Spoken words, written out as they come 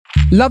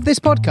Love this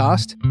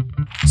podcast?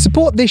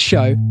 Support this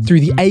show through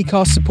the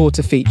Acast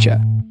supporter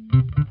feature.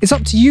 It's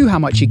up to you how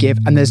much you give,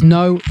 and there's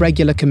no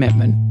regular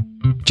commitment.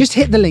 Just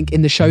hit the link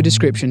in the show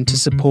description to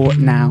support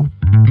now.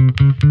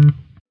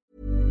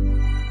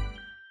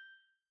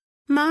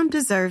 Mom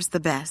deserves the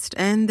best,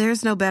 and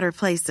there's no better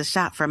place to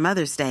shop for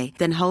Mother's Day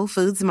than Whole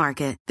Foods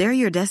Market. They're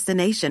your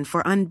destination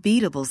for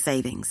unbeatable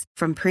savings,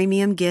 from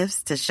premium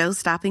gifts to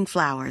show-stopping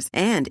flowers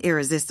and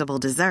irresistible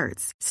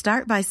desserts.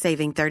 Start by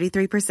saving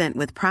 33%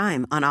 with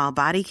Prime on all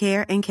body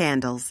care and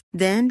candles.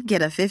 Then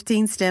get a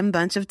 15-stem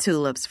bunch of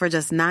tulips for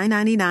just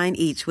 $9.99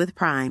 each with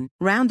Prime.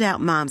 Round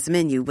out Mom's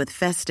menu with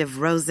festive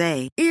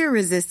rosé,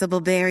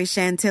 irresistible berry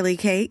chantilly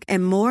cake,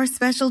 and more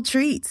special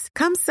treats.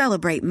 Come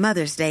celebrate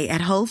Mother's Day at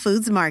Whole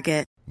Foods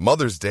Market.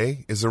 Mother's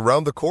Day is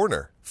around the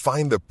corner.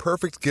 Find the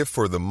perfect gift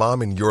for the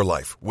mom in your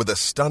life with a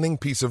stunning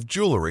piece of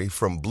jewelry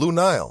from Blue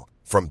Nile.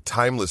 From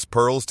timeless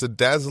pearls to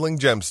dazzling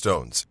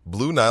gemstones,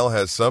 Blue Nile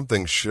has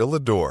something she'll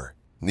adore.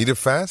 Need it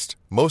fast?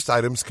 Most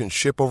items can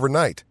ship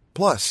overnight.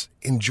 Plus,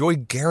 enjoy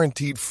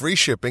guaranteed free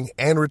shipping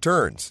and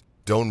returns.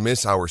 Don't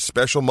miss our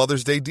special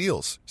Mother's Day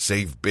deals.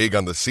 Save big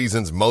on the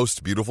season's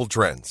most beautiful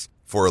trends.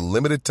 For a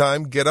limited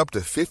time, get up to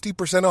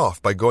 50% off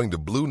by going to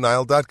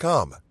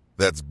BlueNile.com.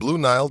 That's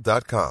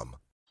BlueNile.com.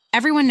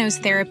 Everyone knows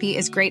therapy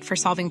is great for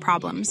solving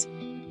problems,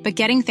 but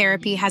getting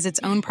therapy has its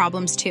own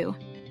problems too,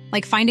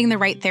 like finding the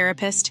right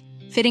therapist,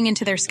 fitting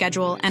into their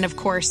schedule, and of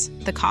course,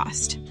 the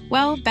cost.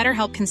 Well,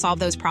 BetterHelp can solve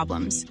those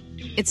problems.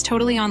 It's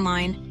totally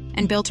online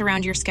and built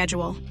around your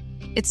schedule.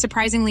 It's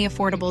surprisingly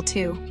affordable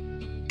too.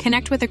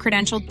 Connect with a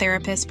credentialed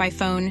therapist by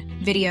phone,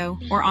 video,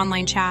 or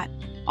online chat,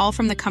 all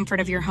from the comfort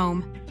of your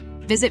home.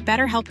 Visit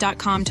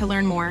BetterHelp.com to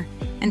learn more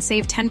and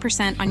save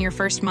 10% on your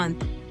first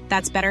month.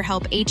 That's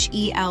BetterHelp,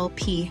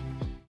 H-E-L-P.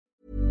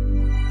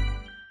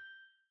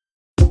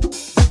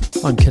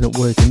 I'm Ken at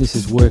Work, and this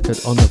is Work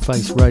It on the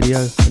Face Radio,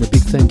 and a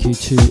big thank you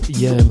to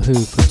Yam Who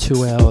for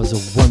 2 hours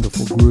of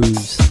wonderful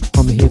grooves.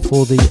 I'm here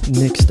for the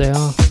next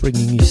hour,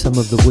 bringing you some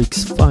of the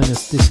week's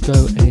finest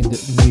disco and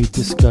new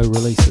disco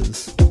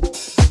releases.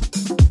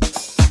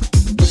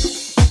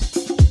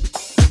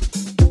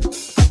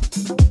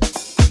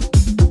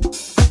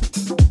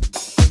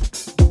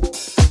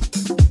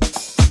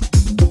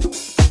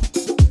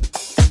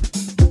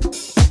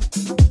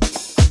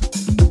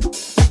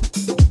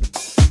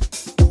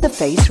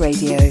 Face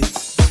Radio.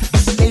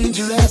 It's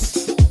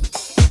dangerous.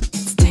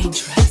 It's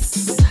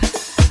dangerous.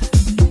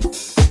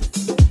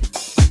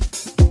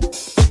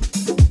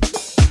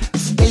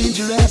 It's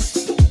dangerous.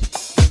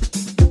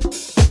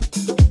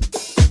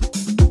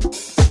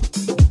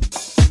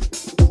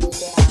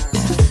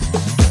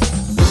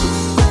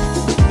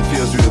 It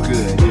feels real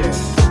good, yeah.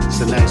 It's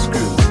a nice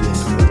groove,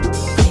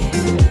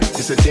 yeah.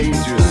 It's a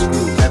dangerous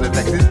groove. Matter of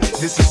fact,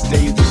 this is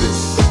dangerous.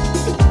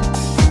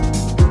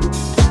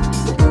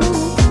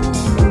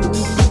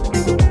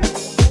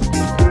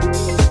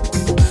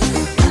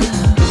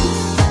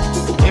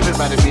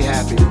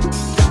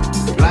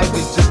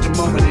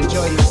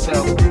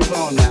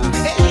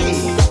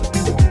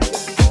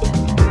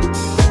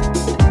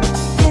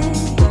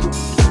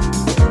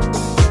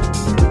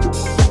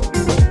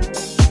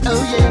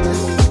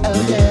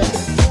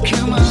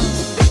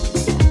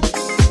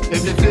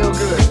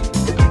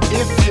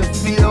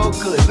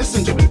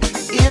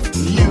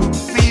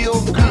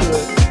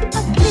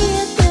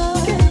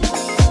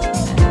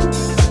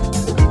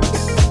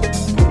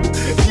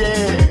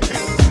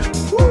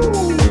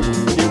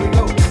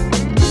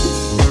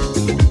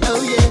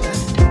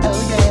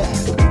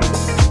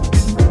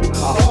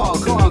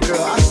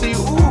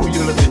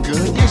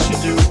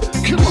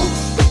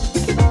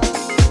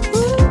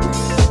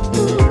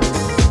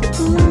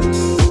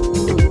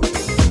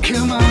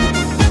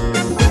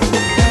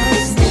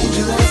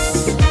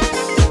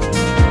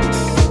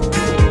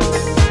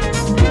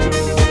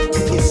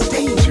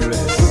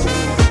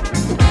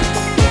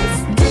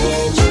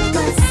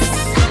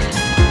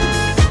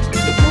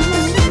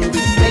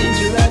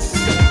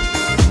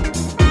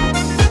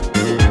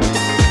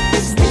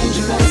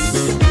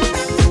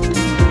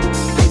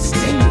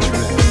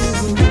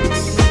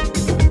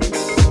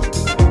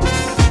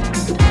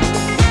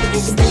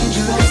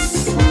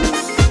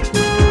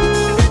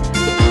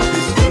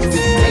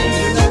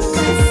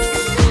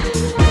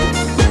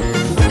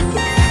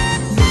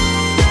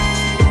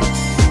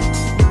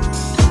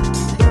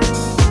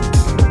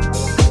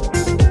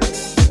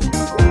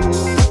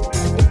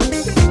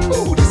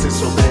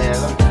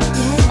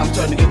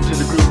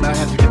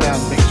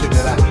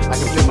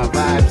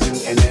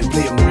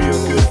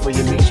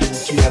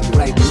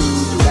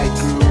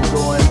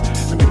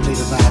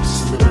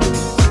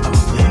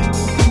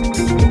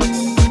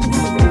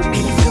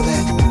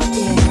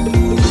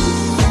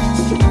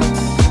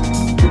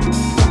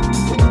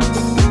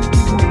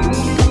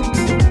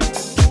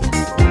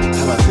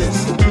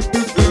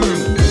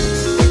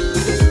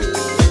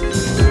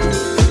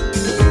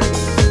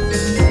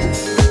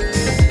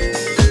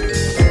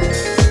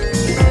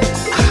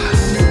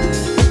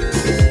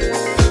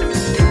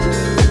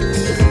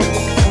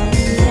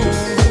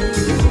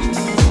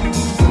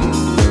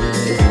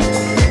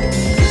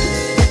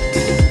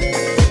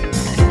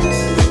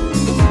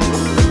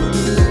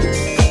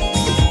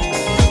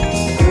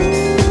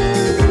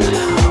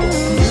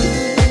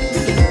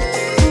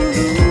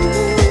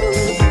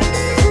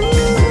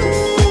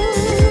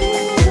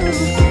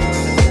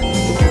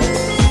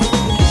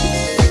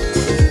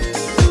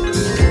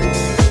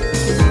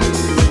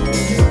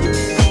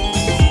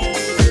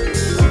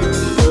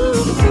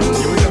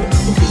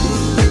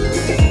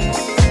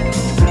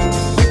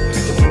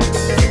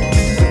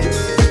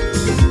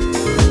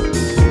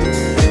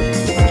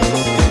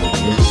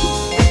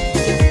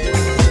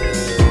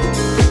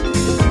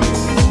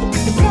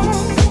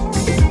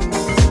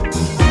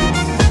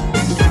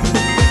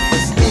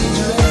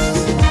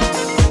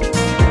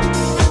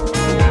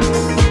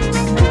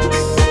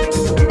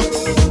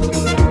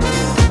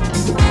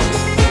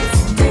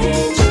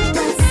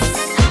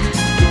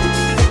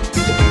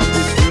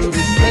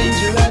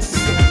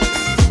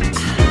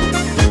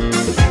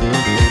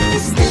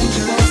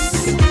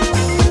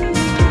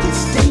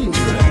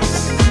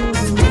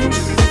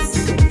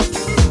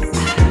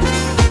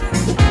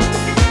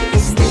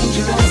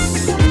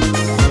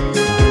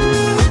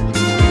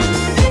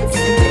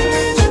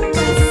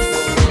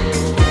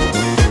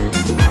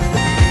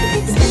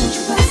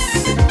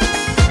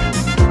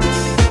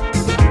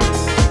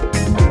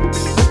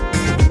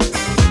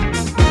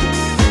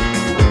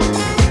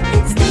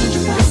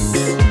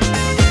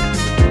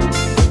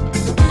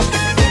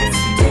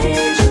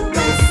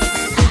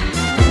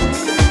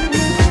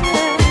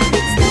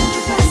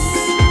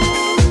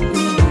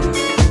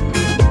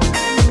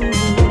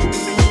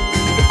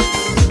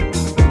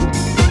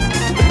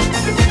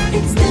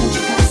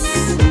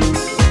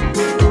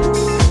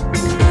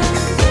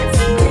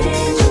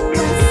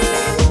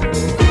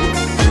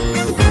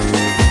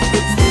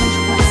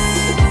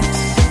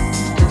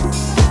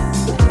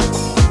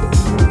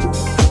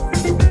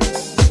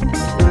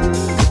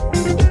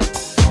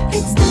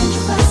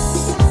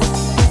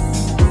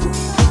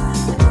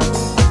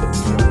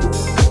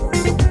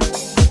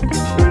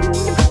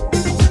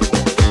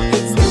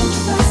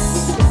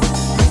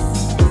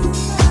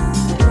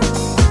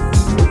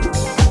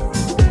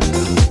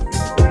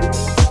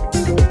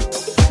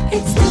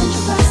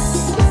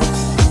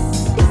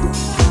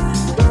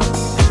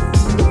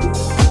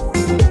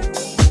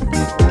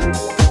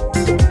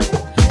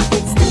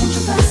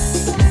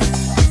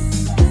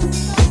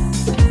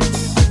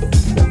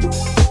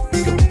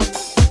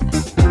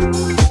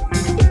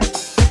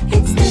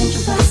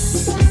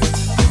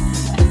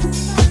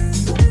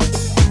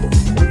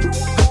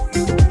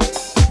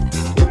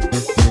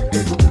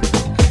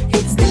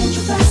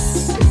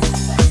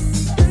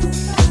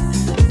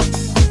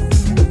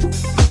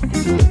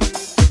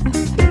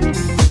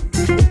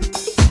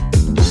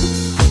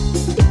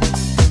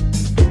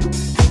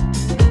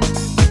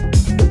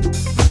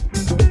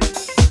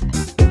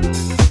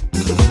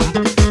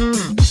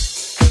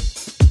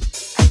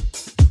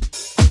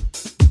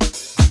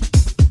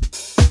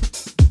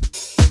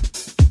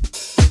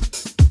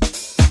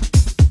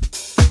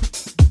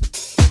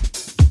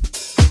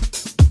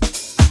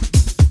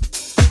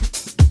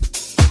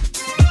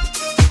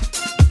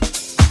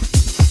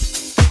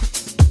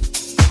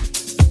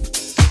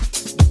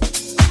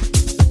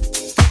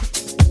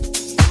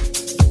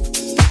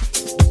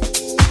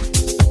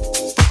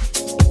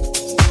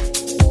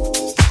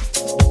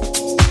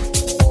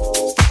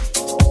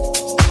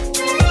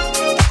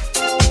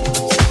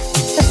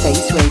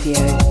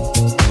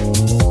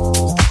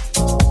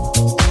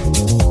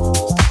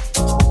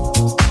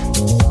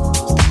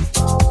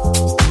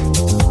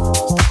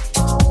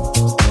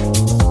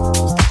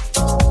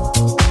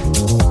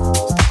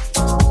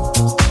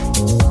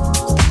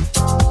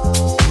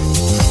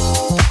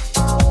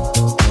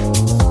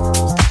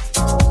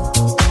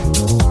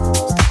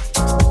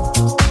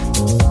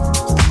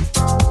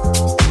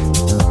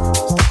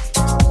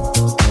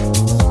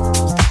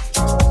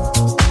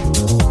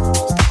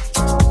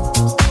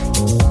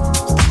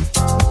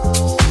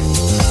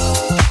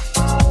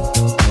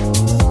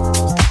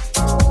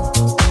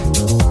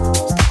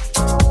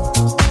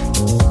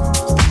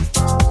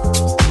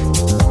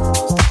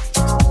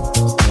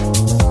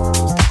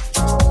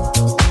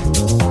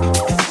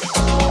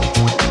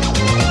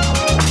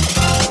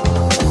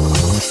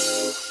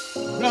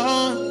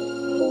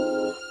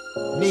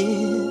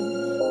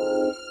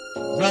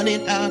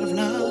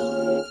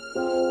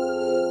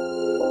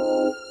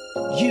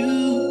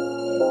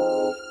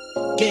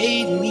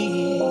 gave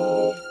me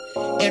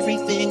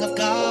everything I've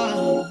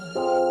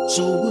got.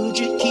 So would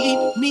you keep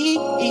me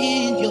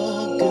in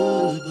your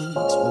good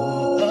books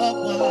for a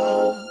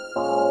while,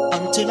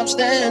 until I'm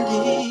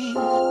standing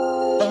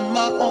on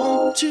my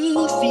own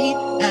 2 feet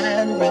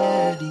and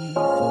ready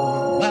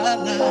for my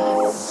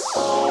life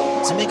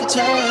to make a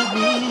turn?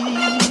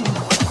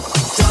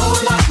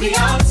 Don't lock me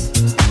out.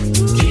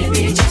 Give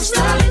me just a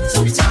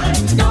little time.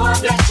 I know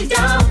I've let you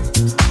down,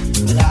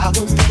 but I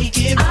will make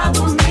it. I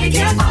will make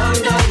it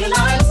under your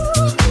light.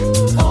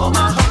 All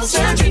my hopes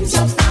and dreams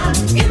are found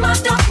in my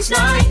darkest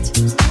night.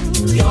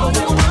 You're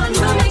the one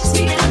who makes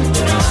me come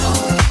around.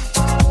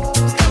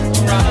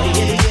 Come around,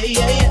 yeah, yeah,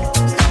 yeah, yeah.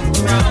 Come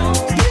around.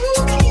 You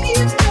keep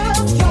the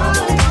fire. You're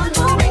the one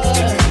who makes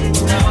me come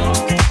around.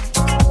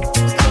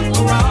 Come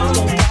around,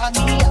 don't lock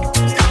me out.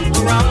 Come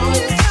around.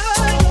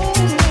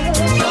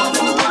 You're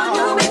the one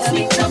who makes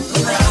me come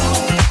around.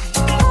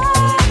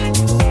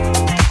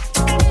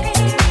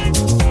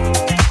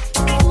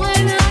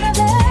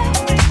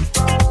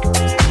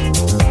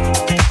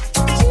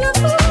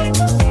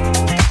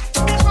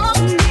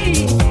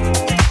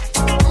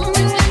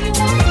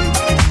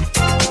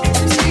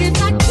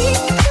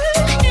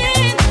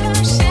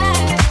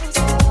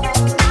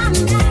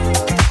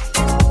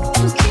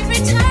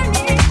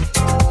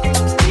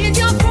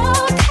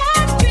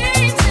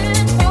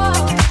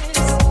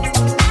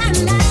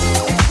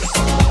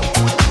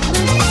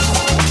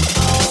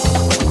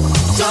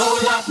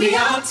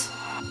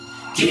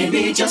 Give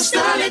me just a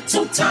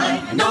little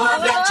time. I know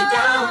I've let you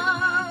down,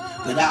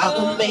 but I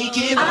will make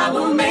it. I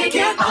will make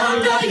it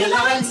under your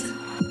light.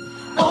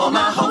 All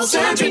my hopes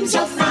and dreams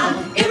are found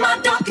in my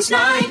darkest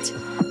night.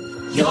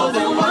 You're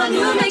the one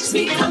who makes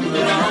me come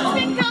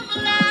around. Come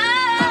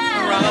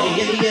around,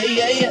 yeah, yeah,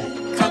 yeah, yeah.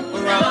 Come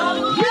around.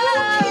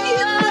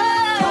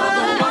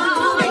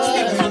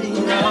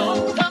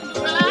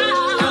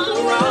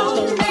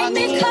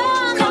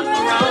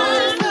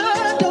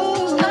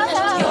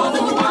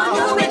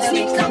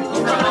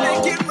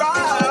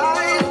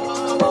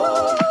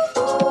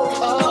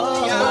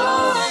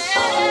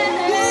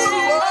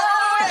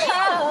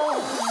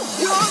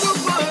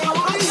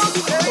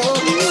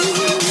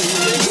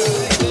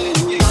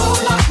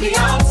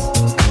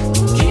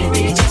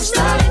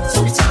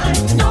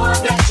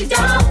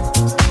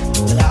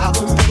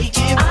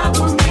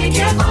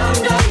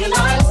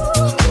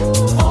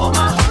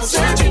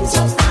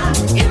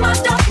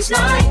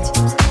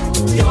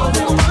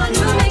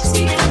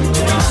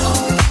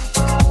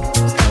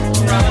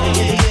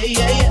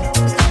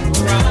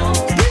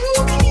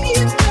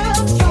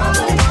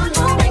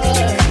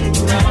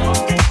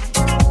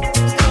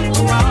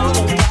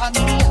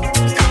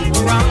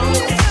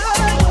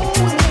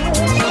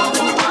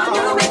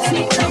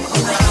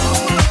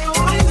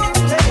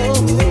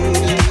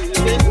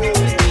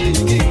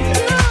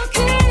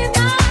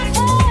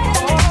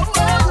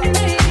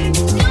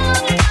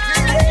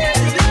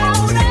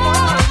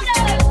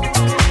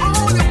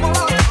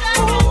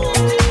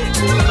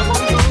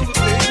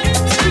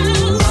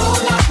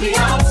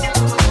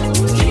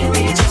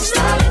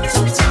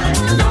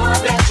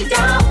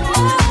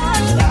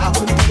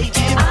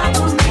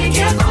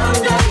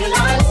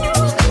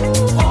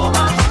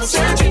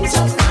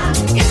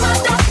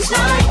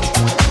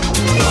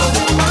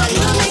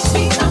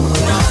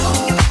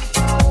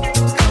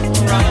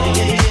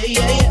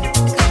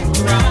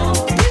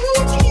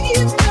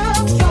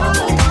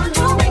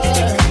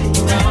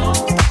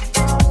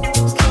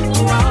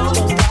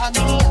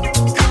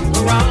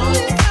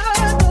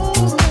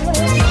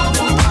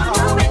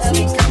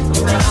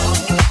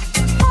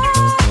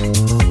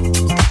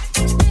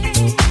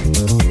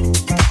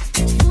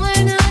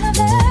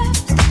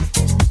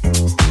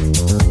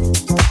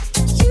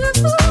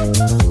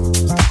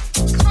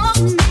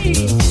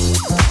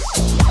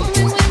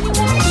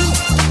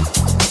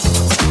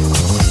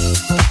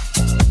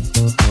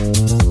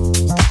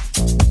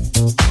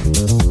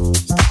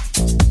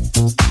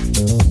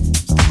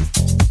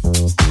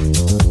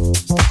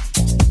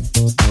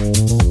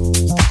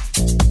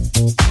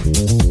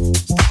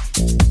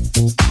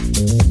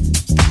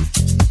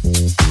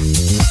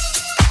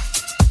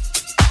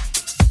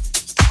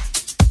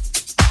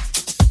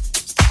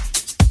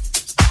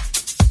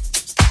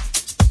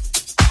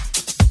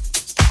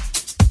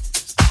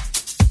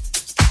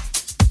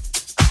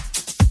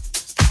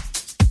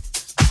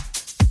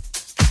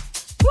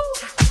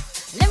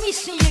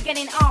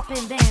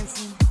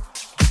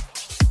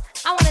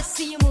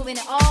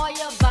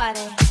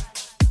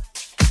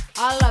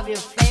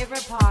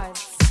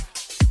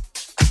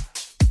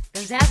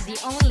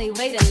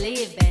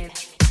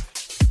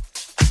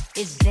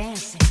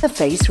 The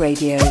Face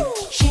Radio.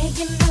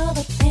 Shaking all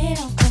the pain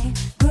away,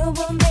 groove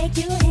will make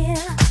you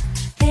heal.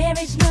 There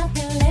is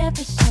nothing left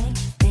to say,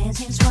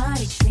 dancing's what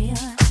it's real.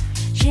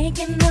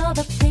 Shaking all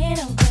the pain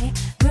away,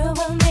 groove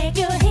will make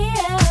you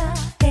heal.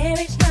 There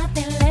is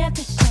nothing left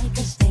to say,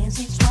 'cause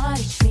dancing's what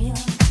it's real.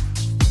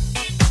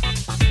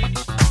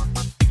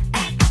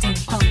 Acting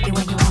funky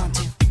when you want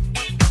to,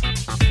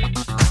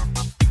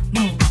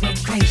 moving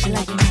crazy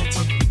like you need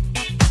to.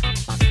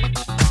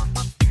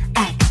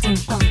 Acting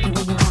funky.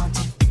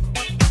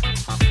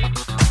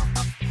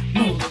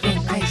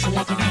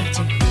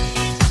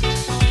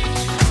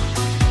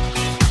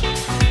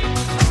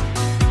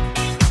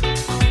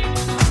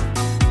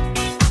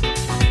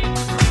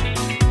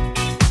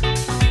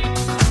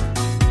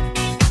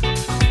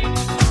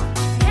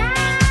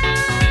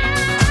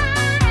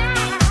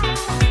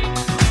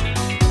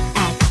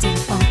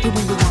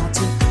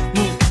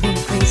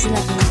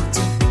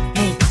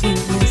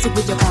 music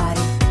with your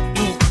body,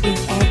 moving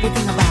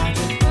everything around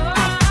you.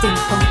 Acting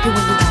funky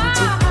when you want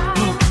to,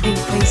 moving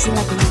crazy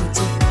like you need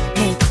to.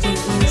 Making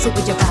music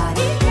with your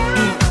body,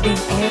 moving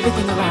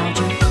everything around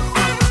you.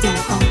 Acting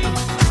funky,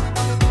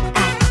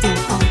 acting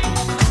funky,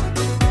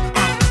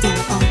 acting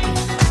funky,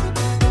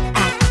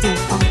 acting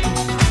funky,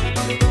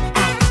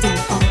 acting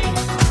funky,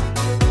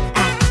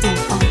 acting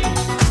funky,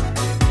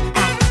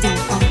 acting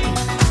funky,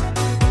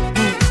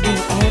 moving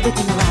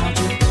everything around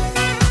you.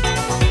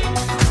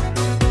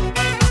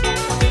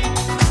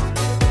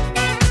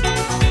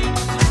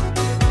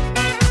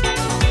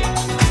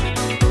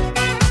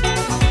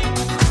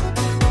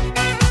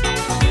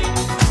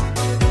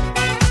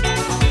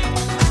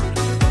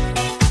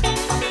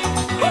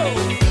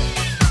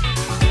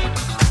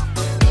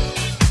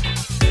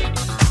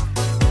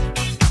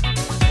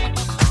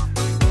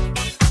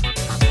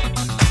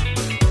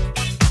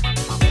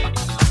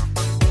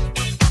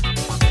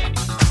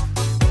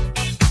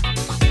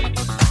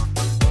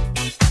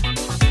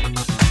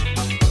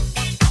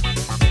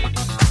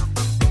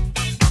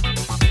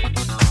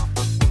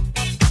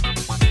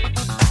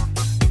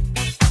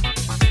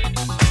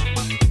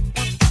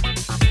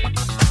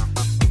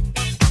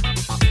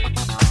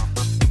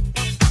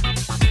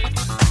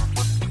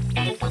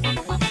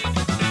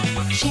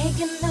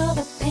 Shaking all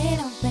the pain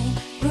away,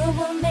 groove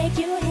will make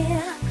you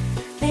hear.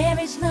 There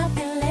is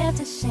nothing left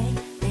to say,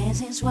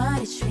 dancing's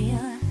what is real.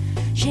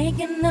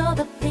 Shaking all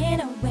the pain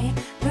away,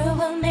 groove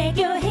will make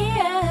you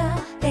hear.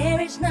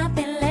 There is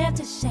nothing left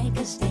to say,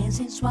 'cause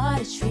dancing's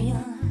what is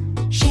real.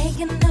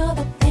 Shaking all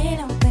the pain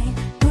away,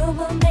 groove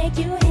will make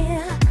you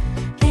hear.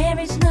 There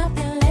is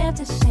nothing left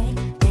to say,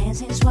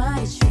 dancing's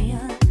what is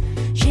real.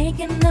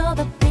 Shaking all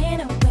the pain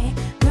away,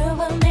 groove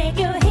will make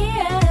you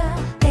hear.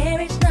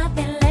 There is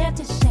nothing left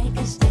to say,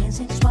 'cause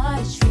dancing's what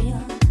is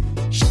real.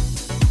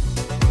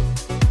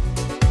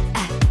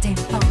 Acting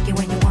funky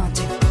when you want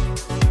to,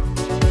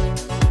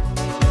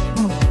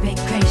 moving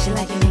crazy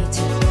like you need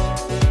to.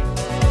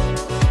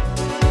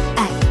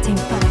 Acting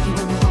funky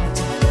when you want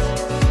to,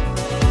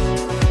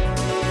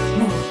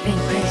 moving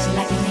crazy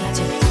like you need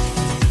to.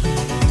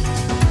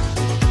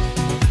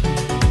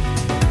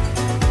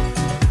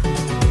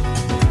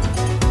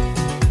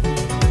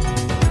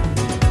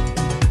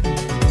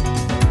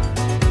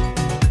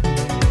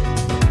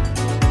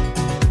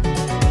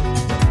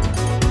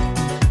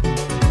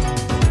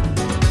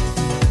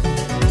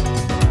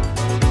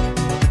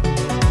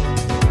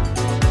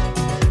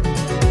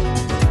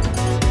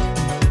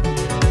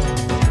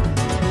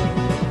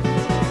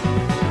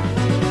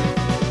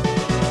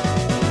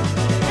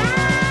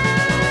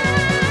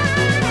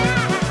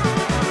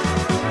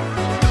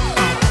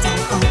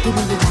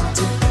 When you want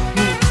to,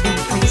 moving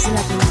crazy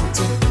like you need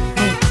to.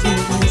 Making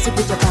music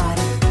with your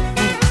body,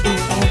 moving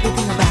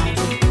everything around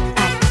you.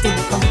 Acting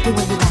funky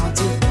when you want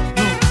to,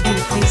 moving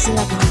crazy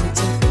like you need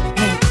to.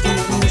 Making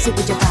music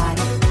with your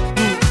body,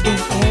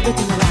 moving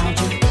everything around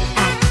you.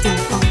 Acting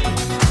funky,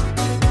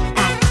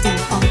 acting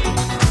funky,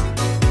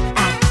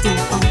 acting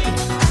funky,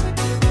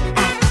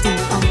 acting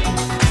funky,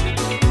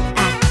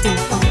 acting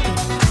funky,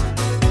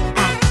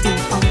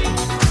 acting funky,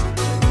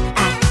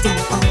 acting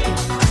funky.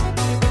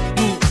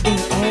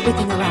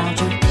 Everything around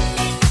you.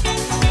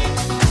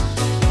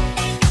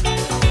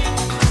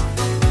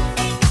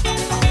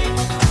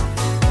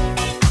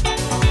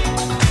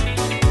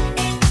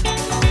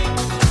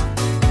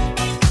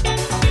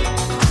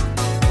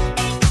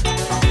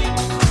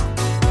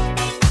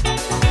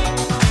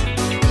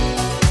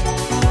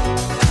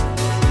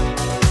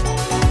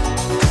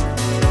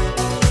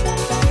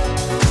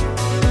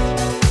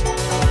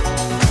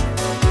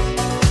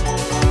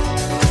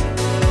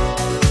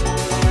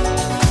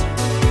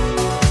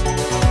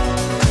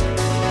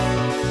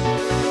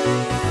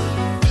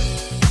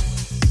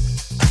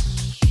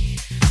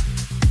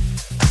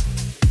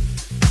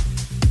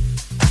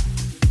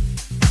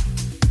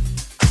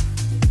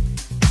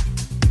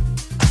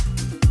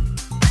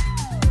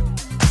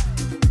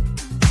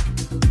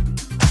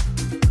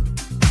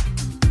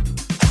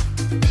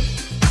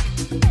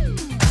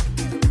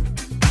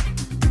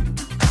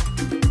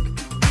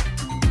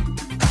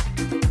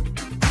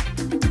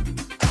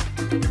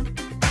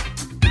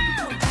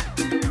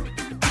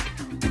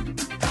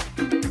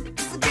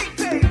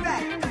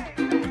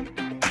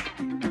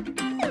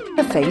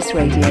 Face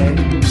Radio.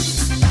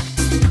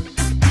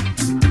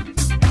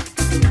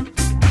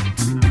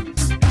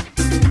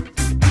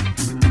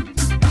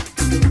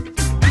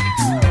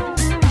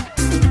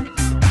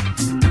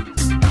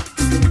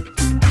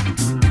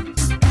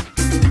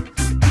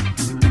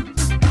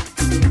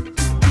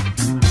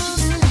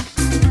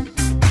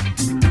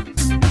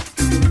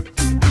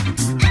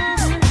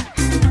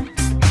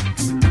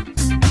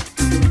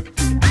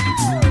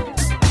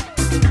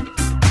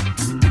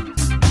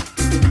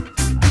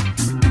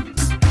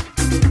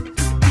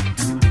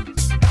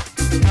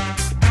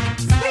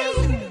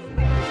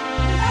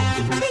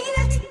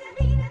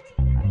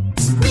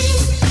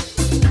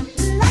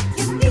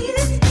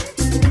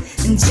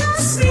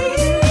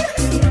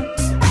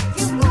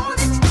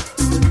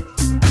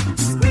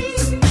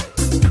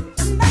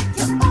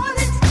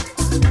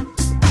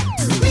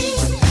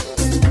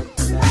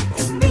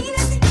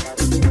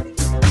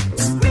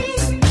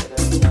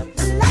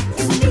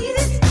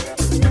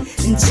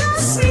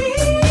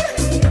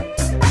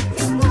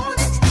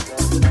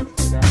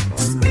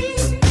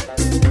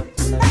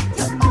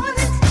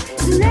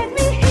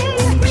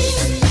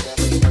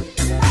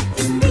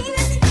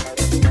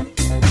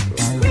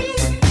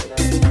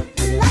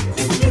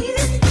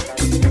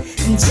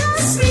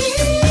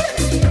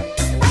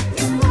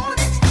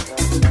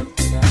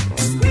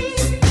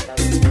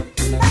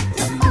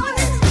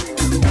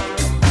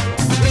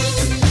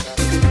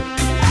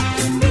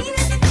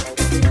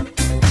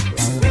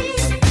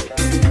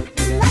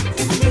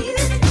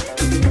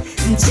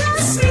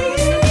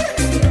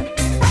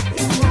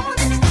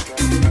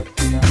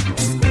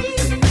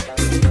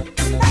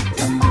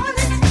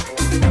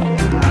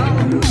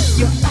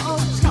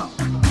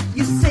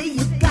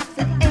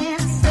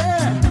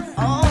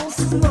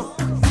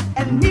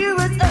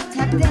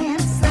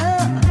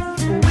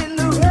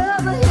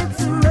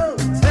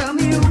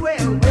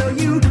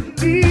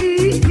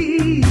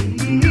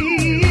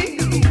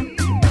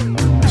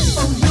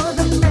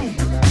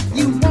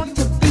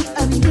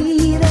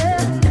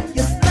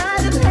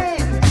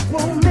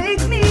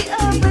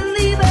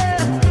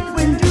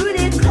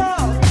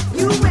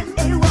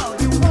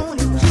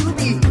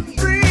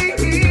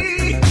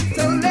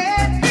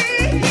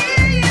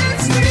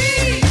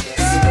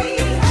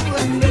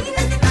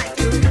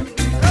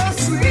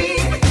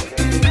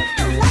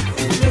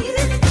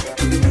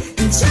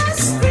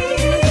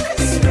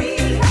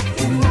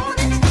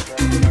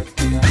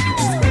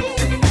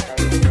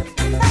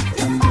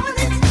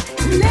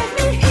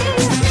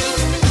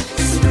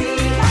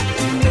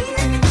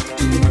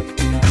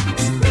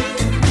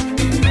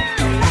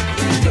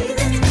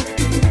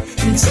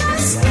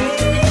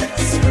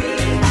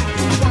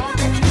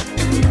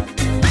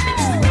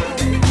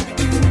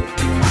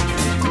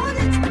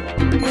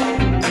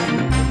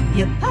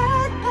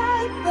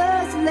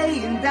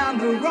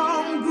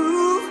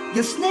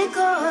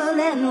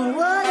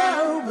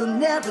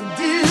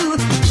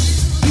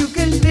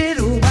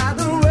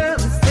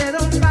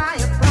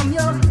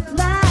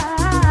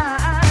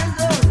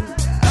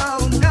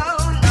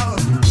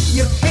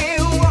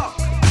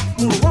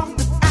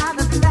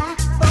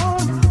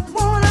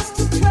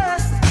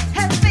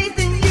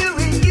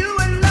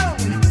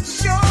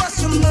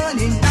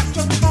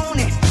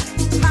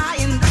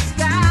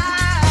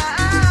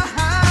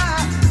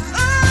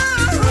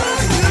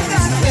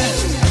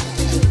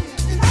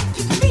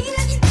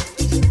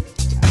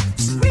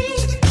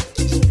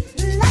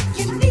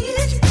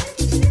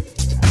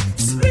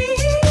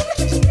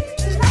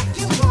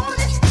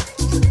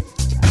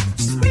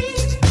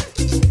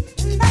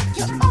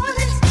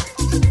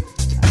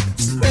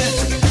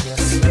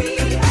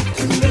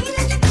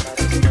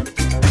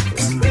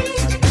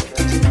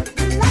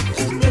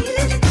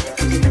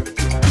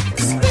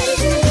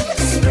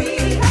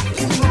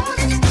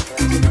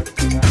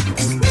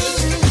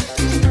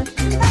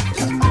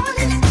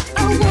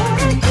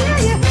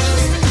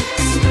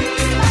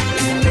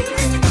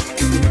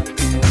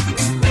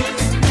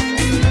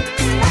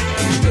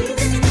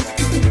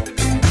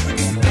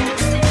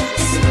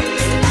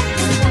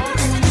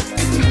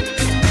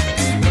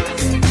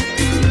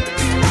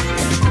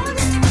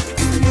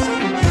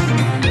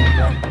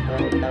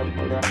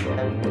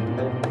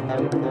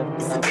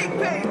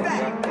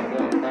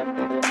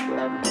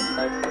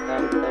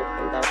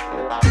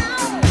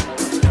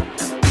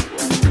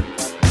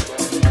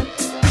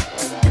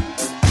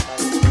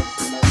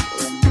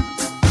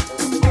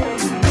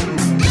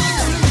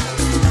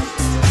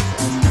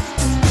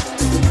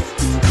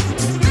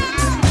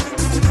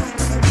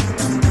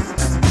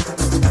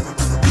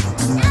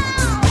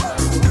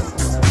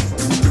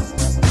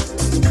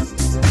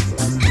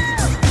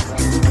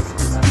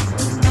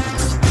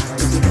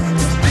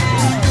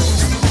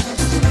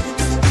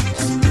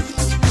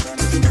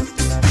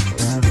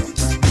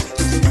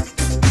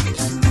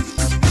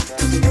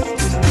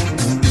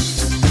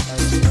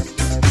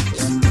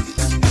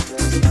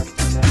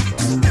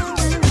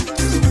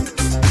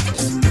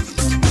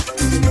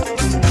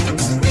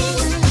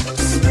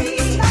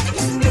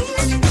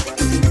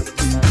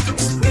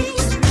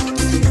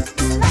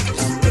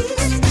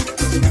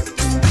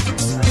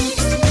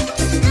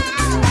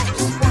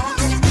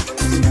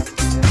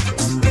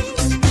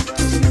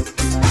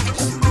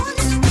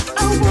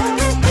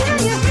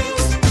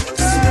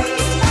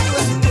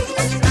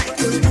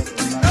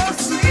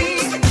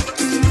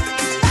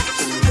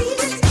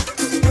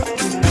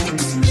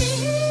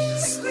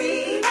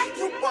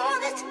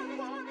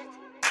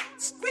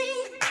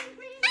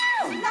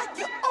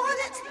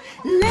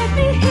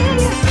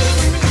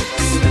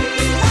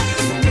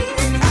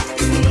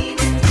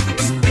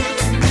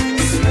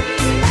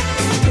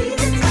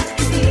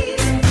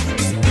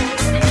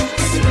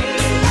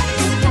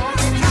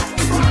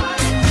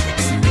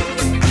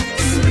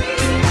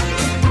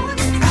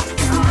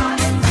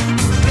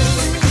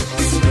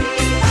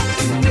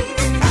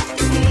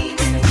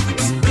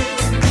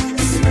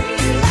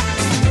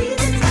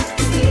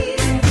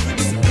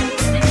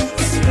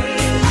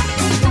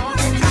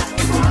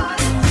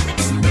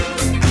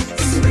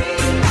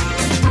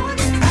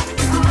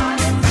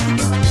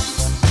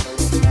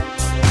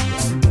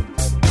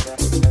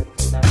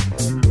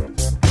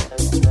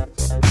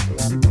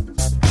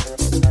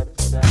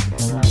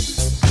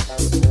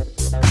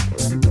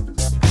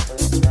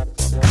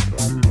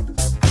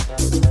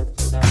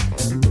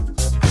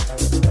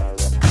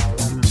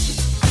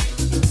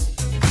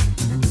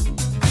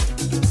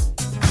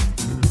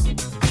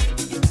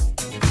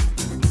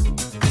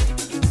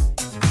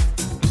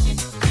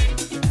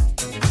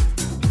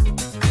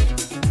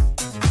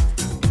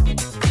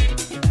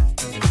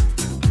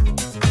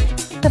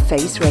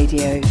 Face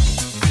Radio.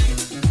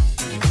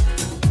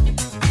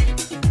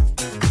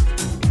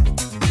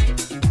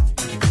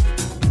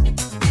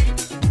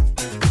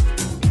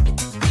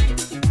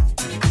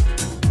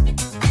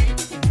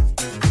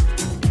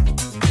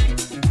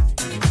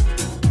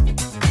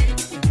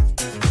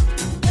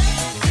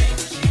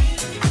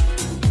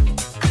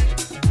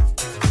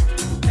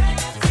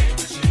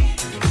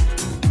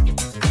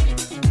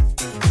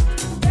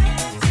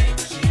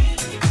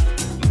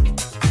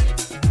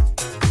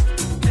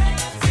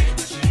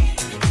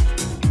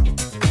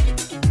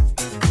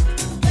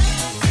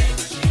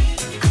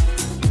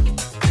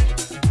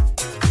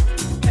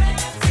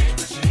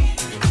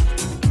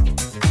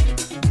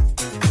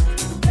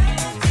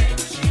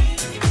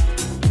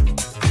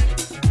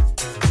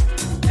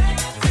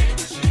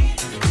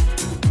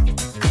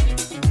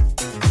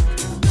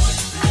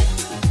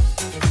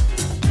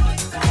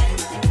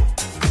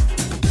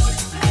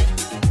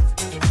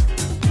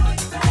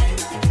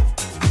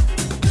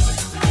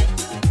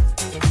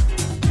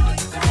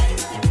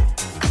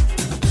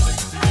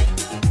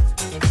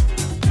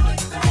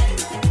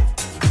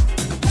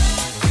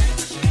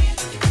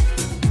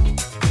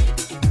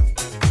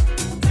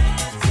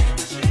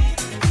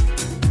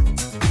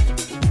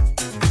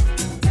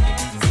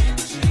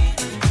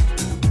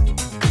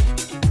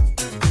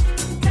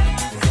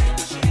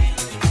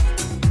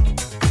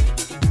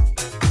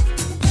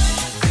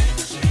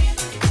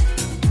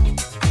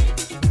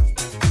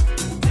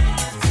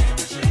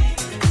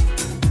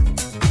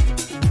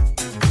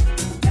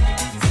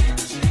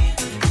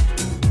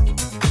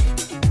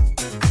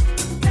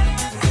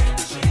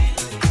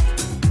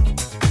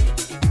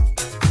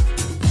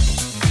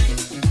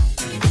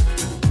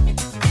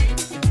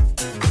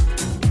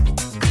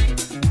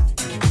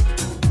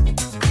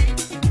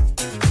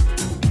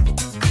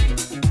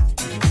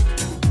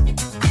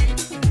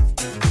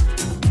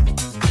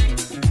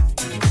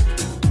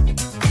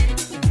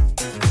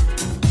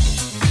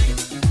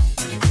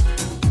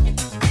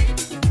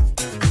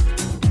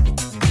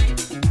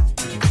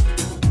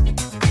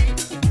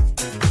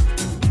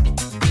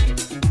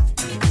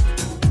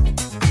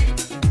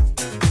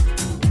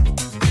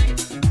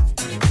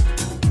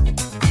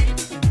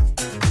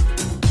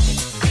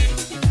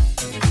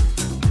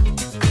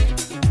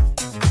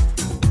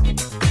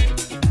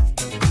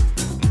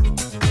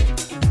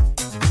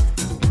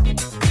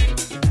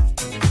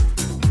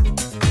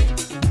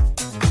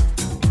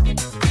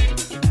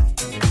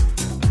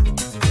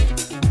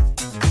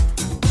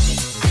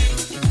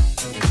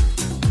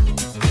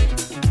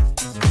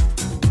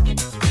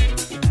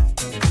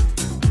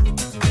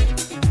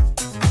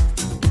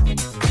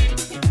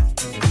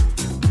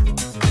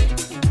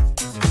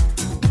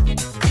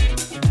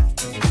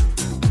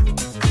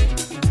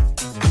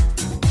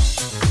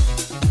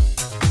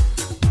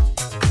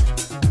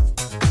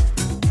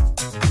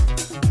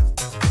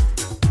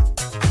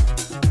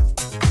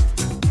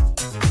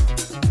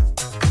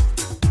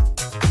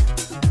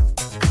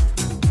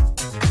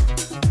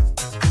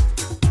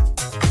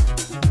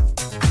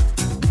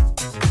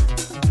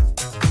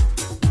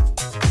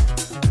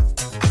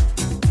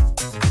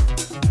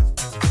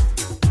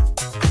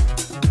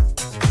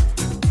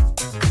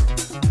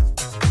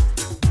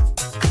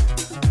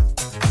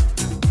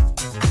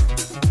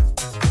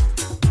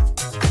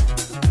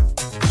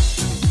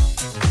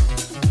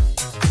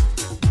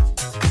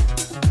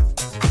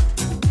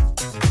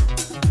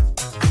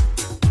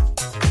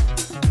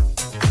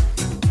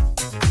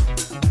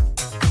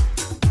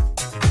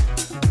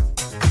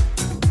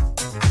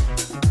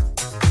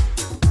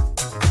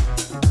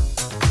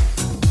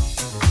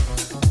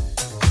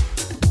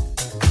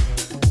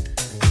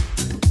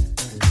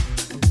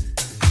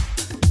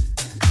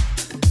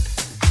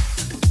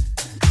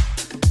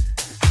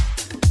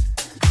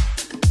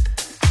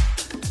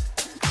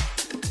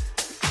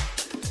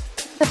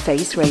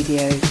 Face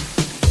Radio.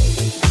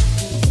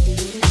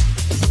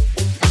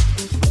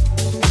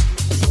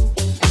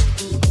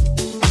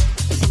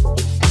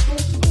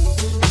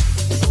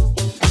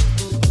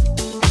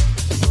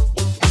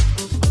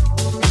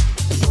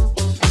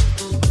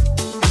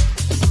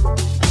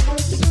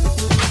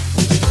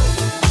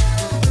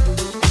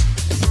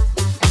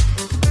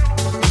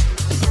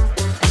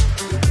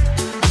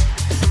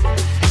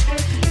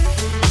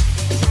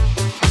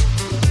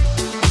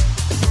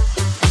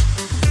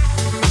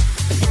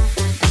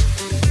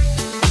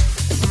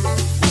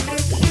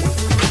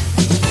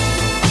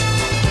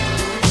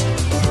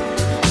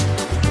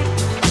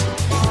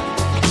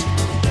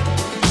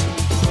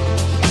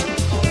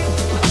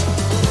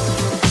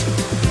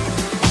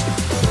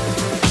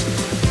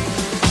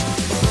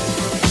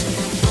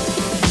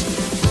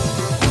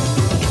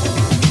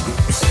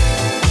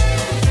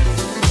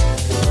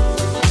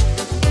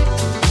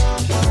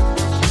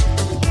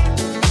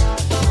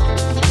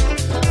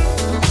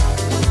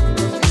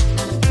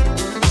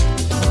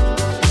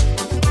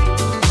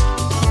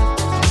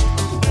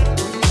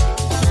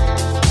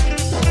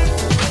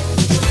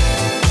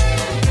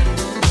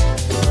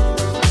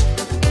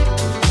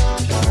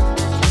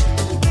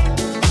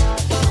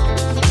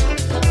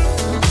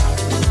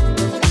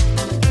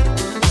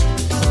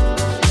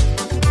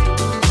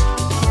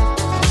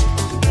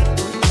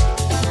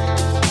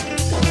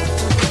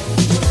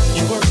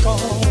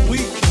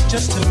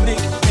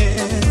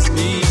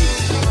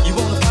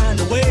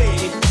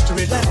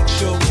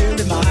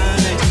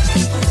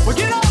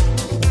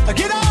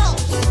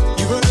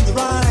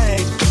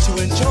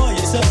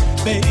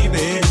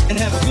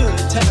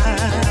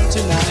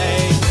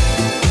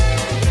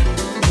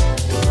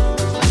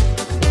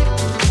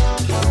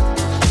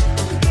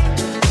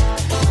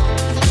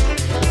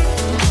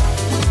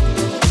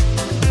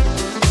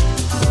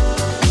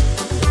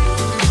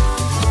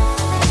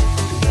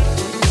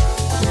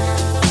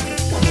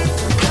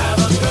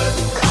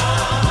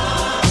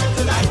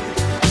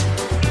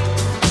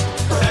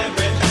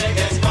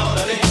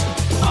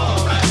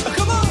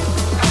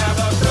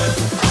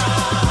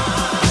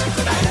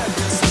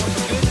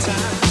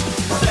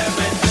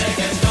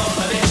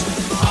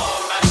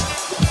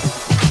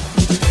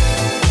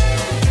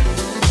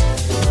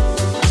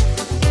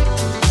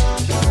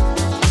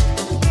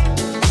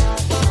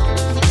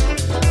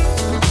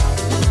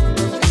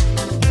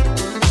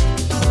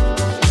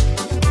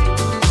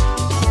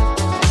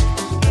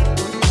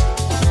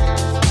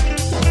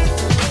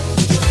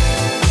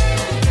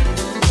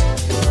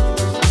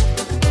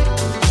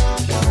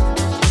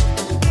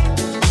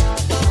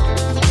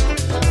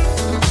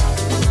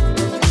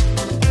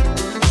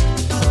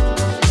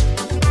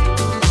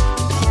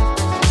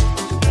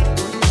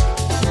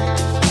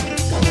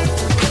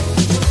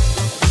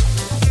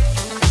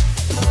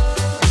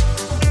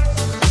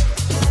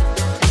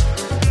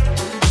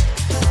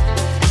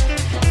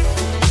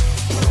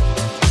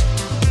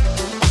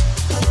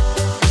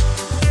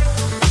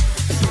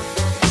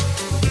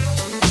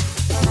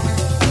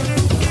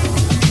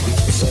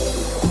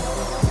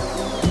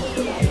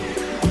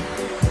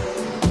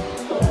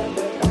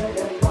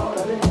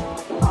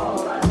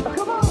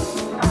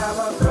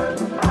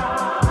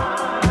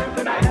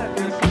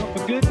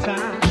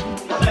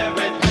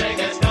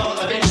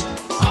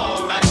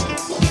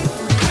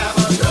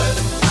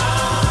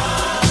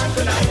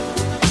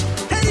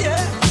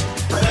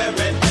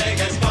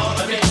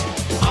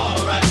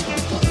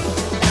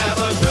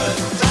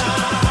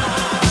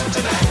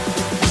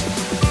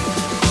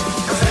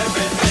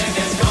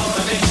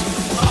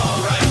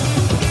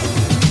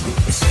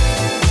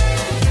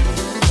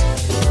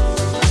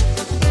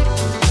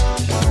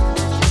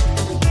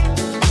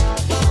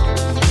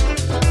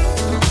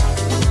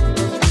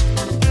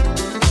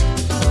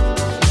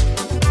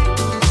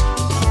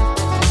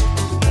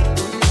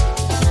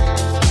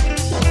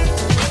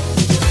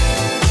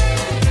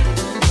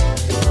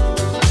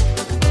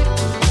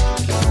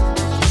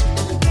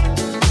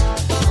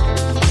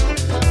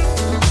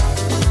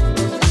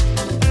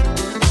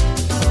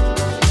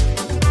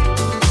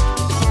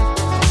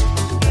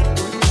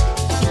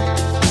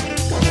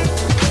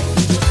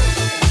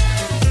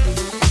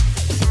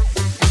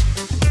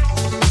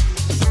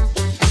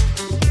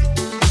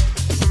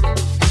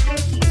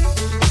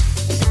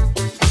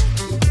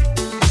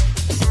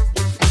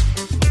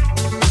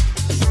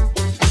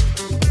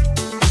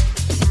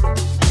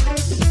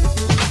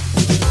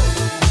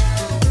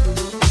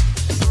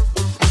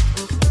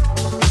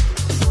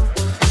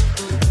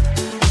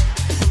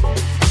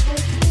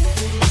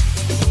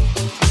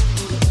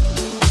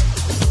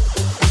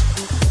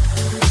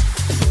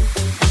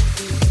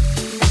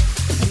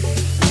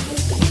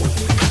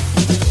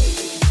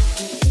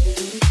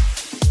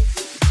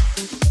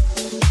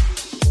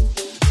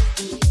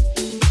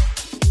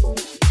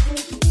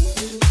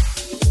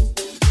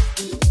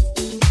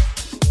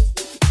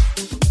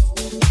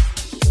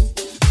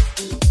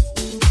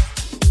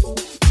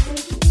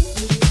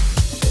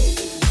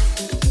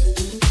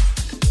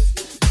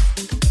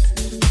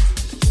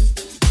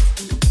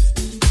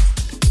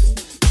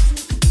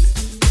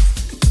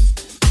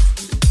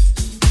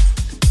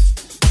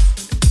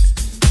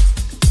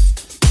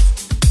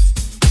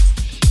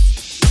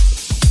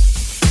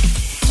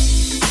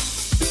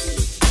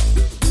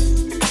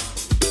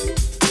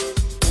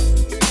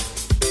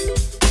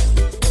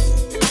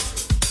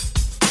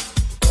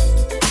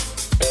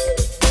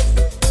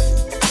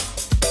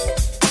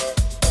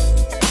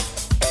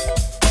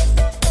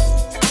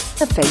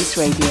 Face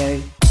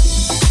Radio.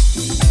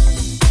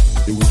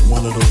 It was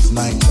one of those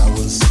nights I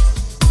was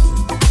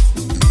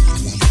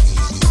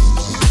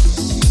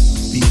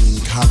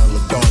feeling kind of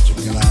lethargic,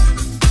 and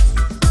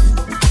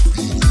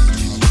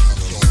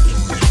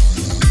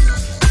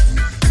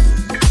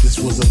this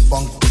was a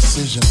funk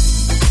decision.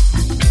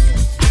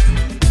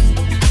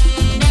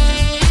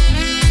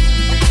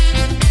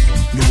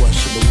 Knew I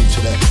should have went to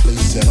that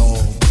place at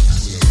all.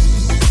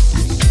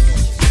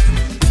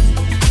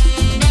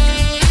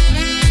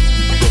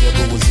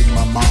 Whatever was in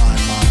my mind,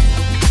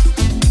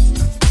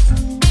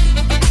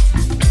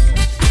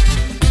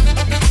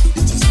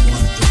 it just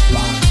wanted to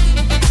fly.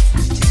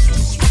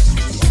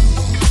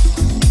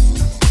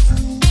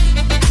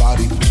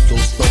 Body pushed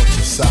those thoughts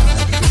aside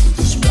because it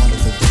just wanted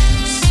to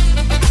dance.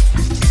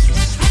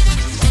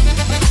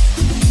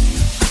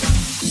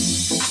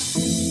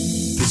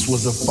 This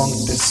was a funk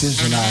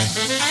decision. I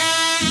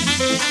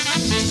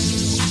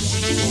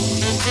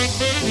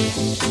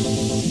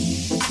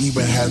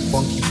even had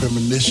funky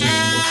premonition.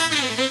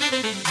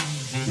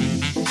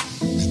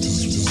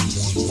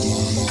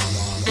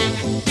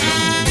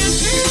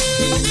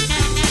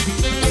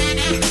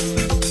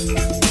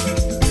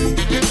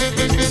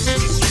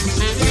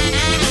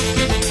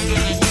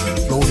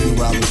 Floating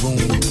around the room,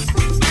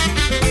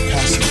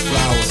 passing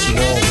flowers to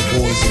all the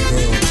boys and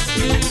girls.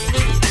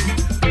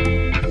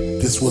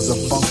 This was a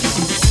funky.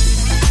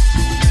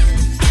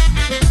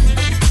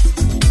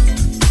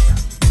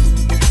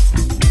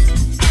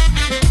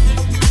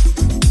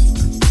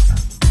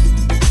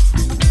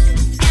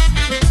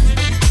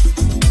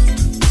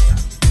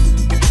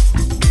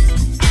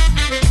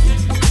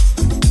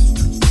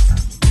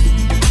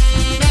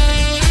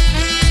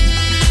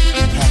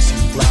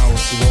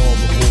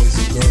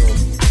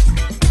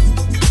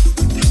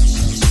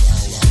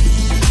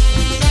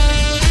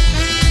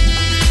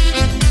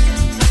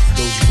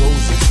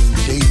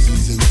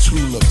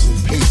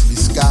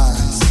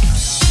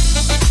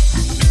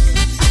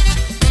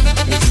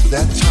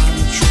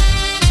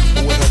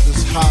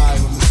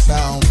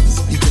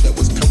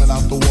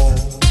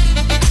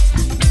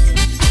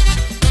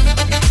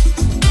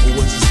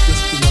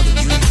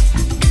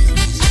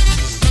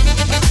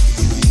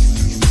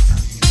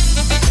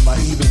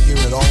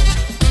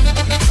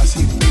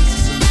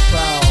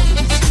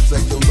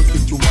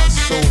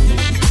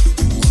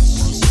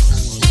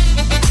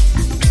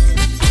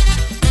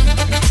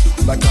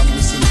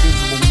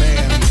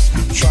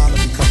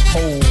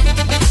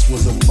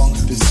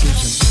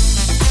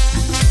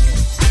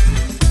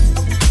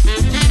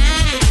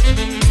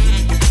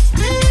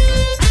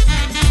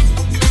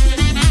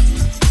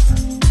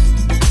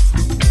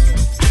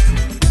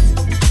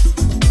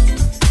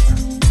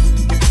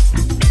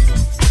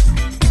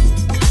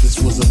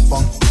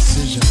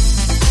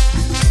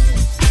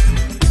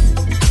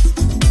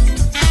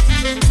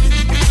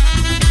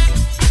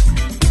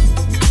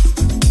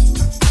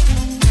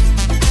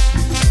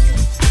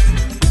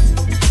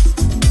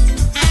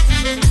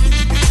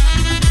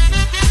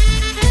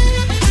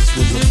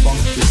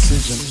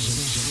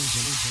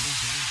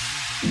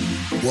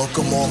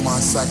 Welcome all my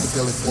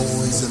psychedelic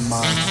boys and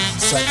my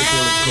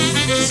psychedelic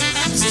girls.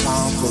 It's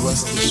time for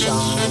us to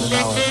shine in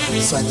our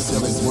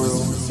psychedelic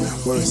world,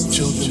 where as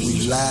children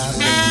we laugh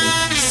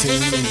and we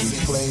sing and we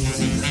play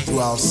through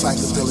our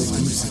psychedelic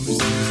music.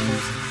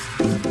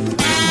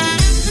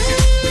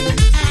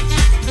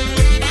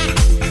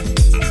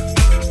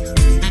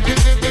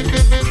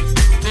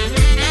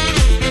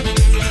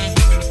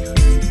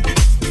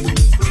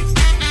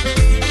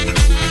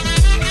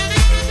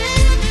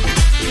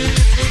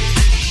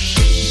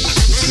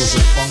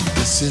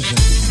 Decision.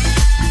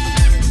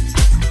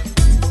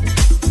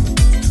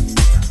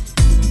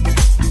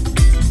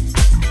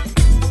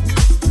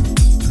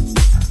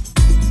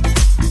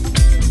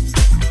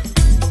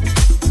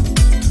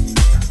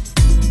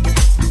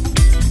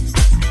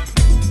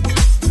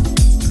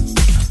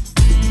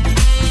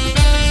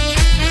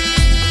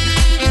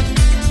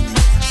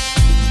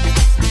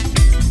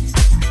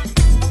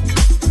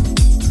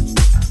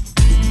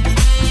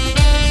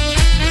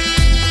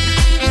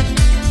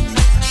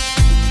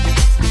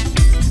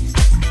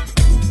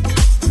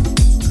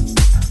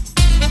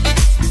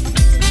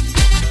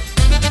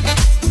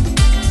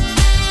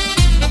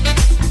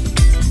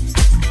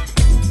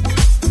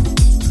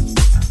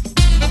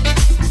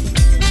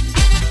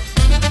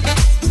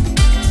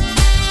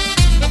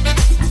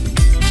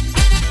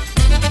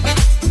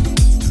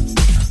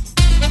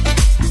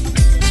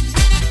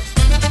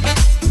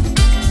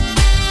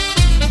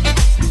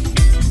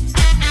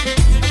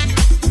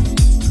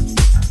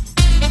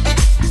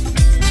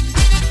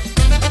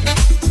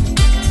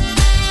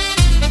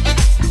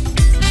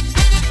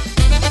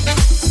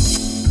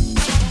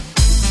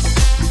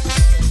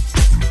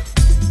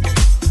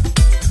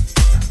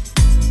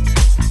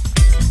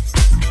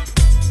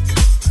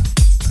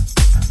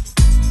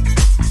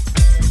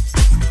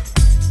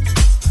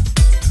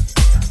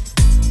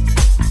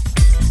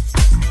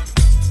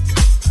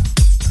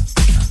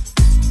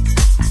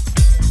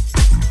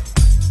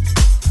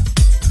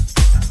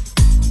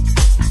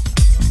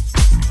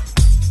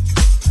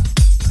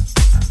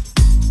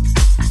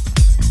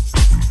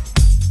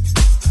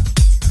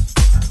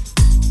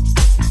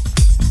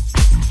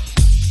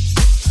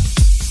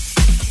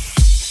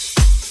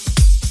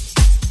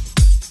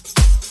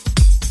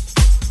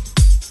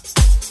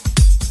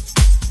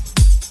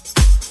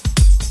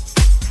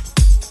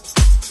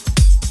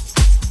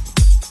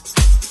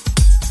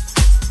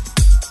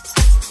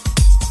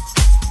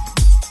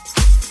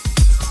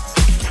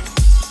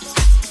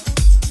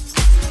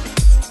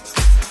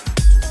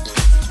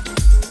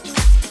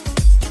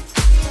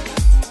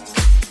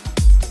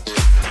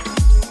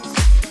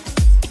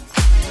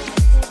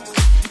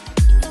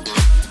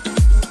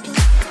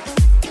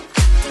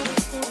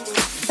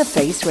 The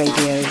Face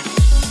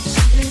Radio.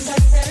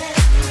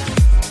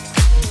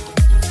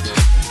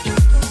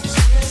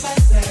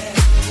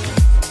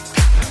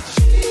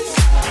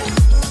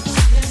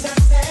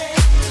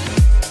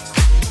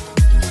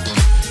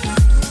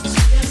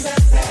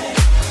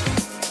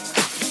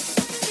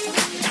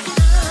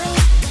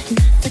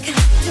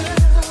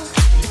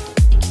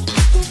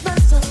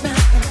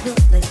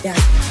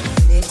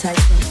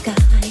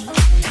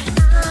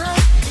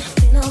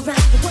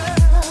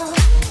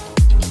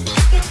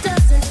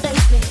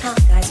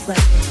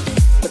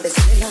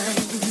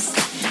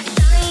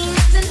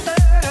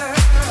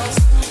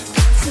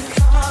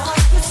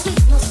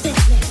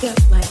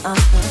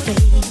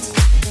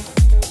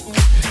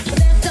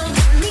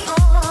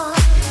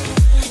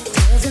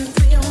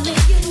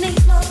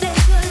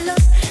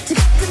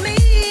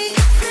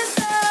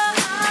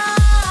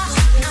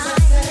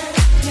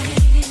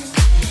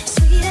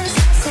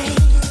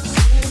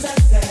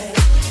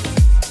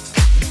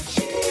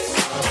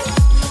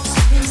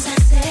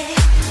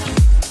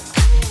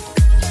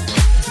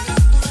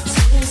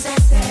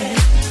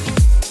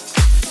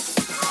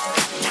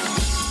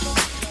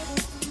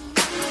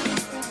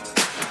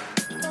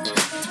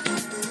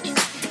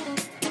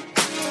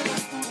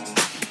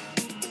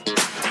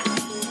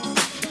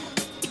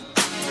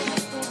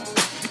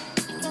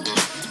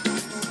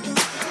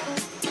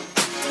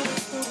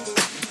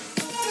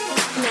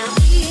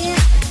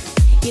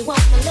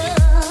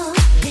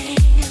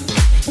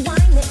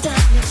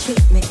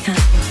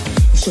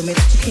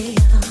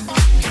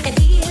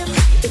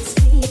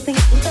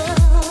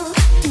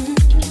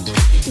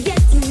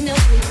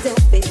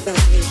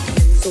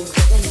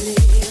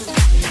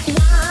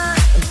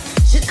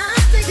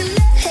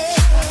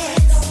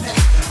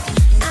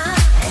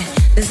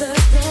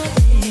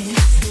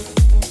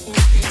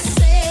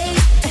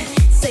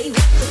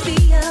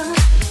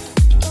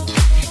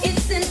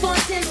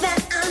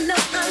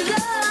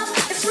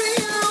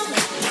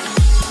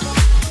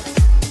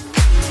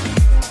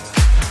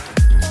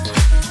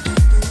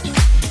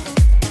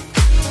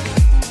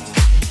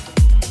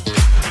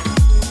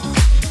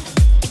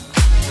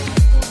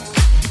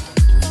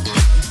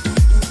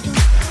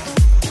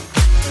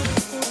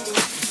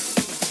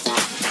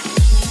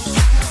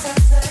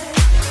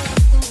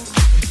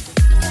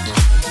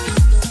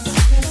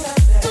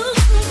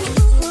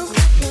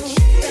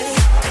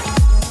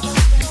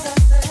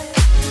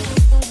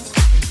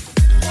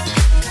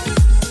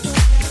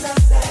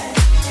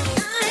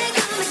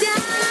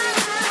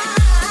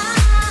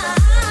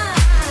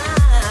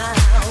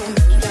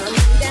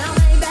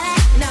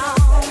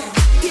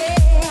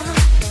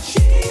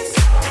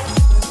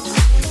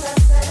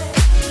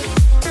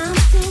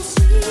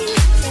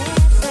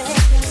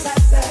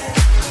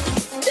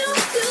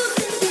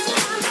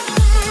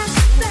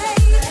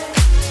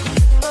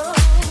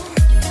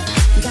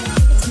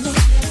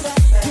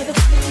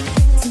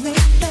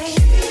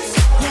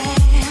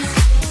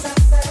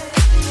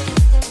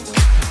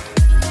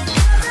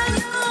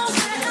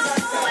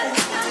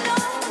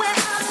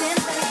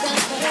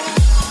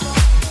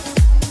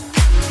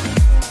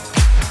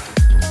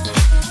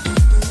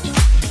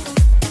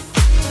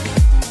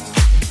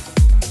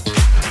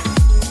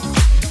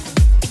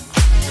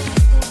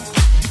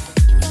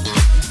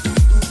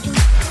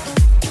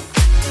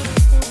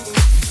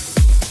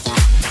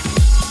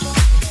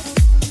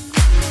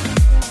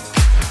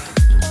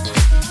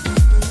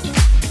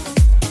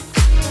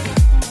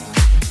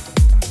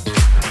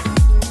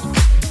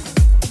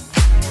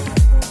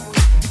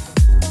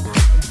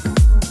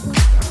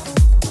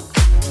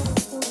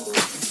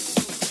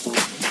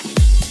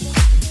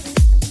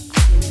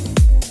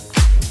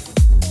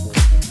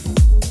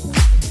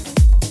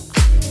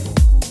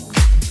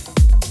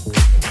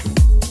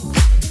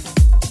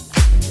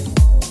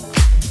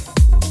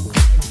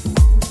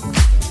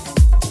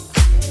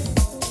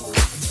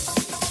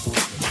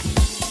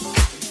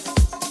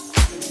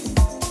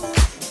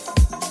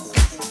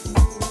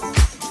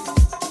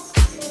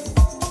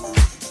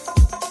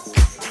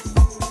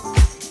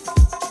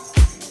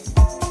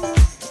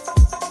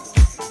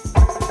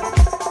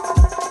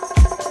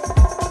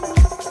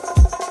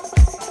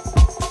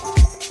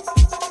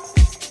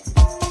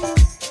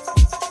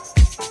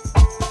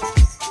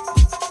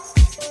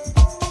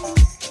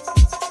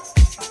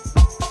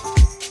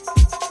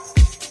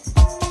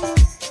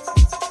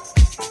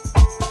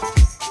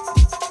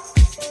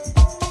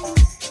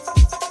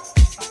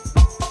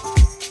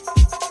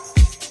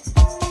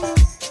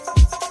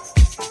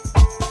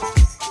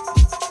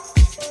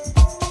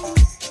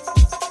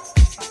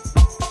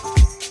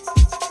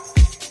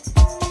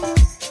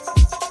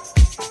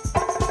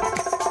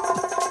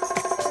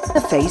 The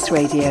Face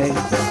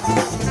Radio.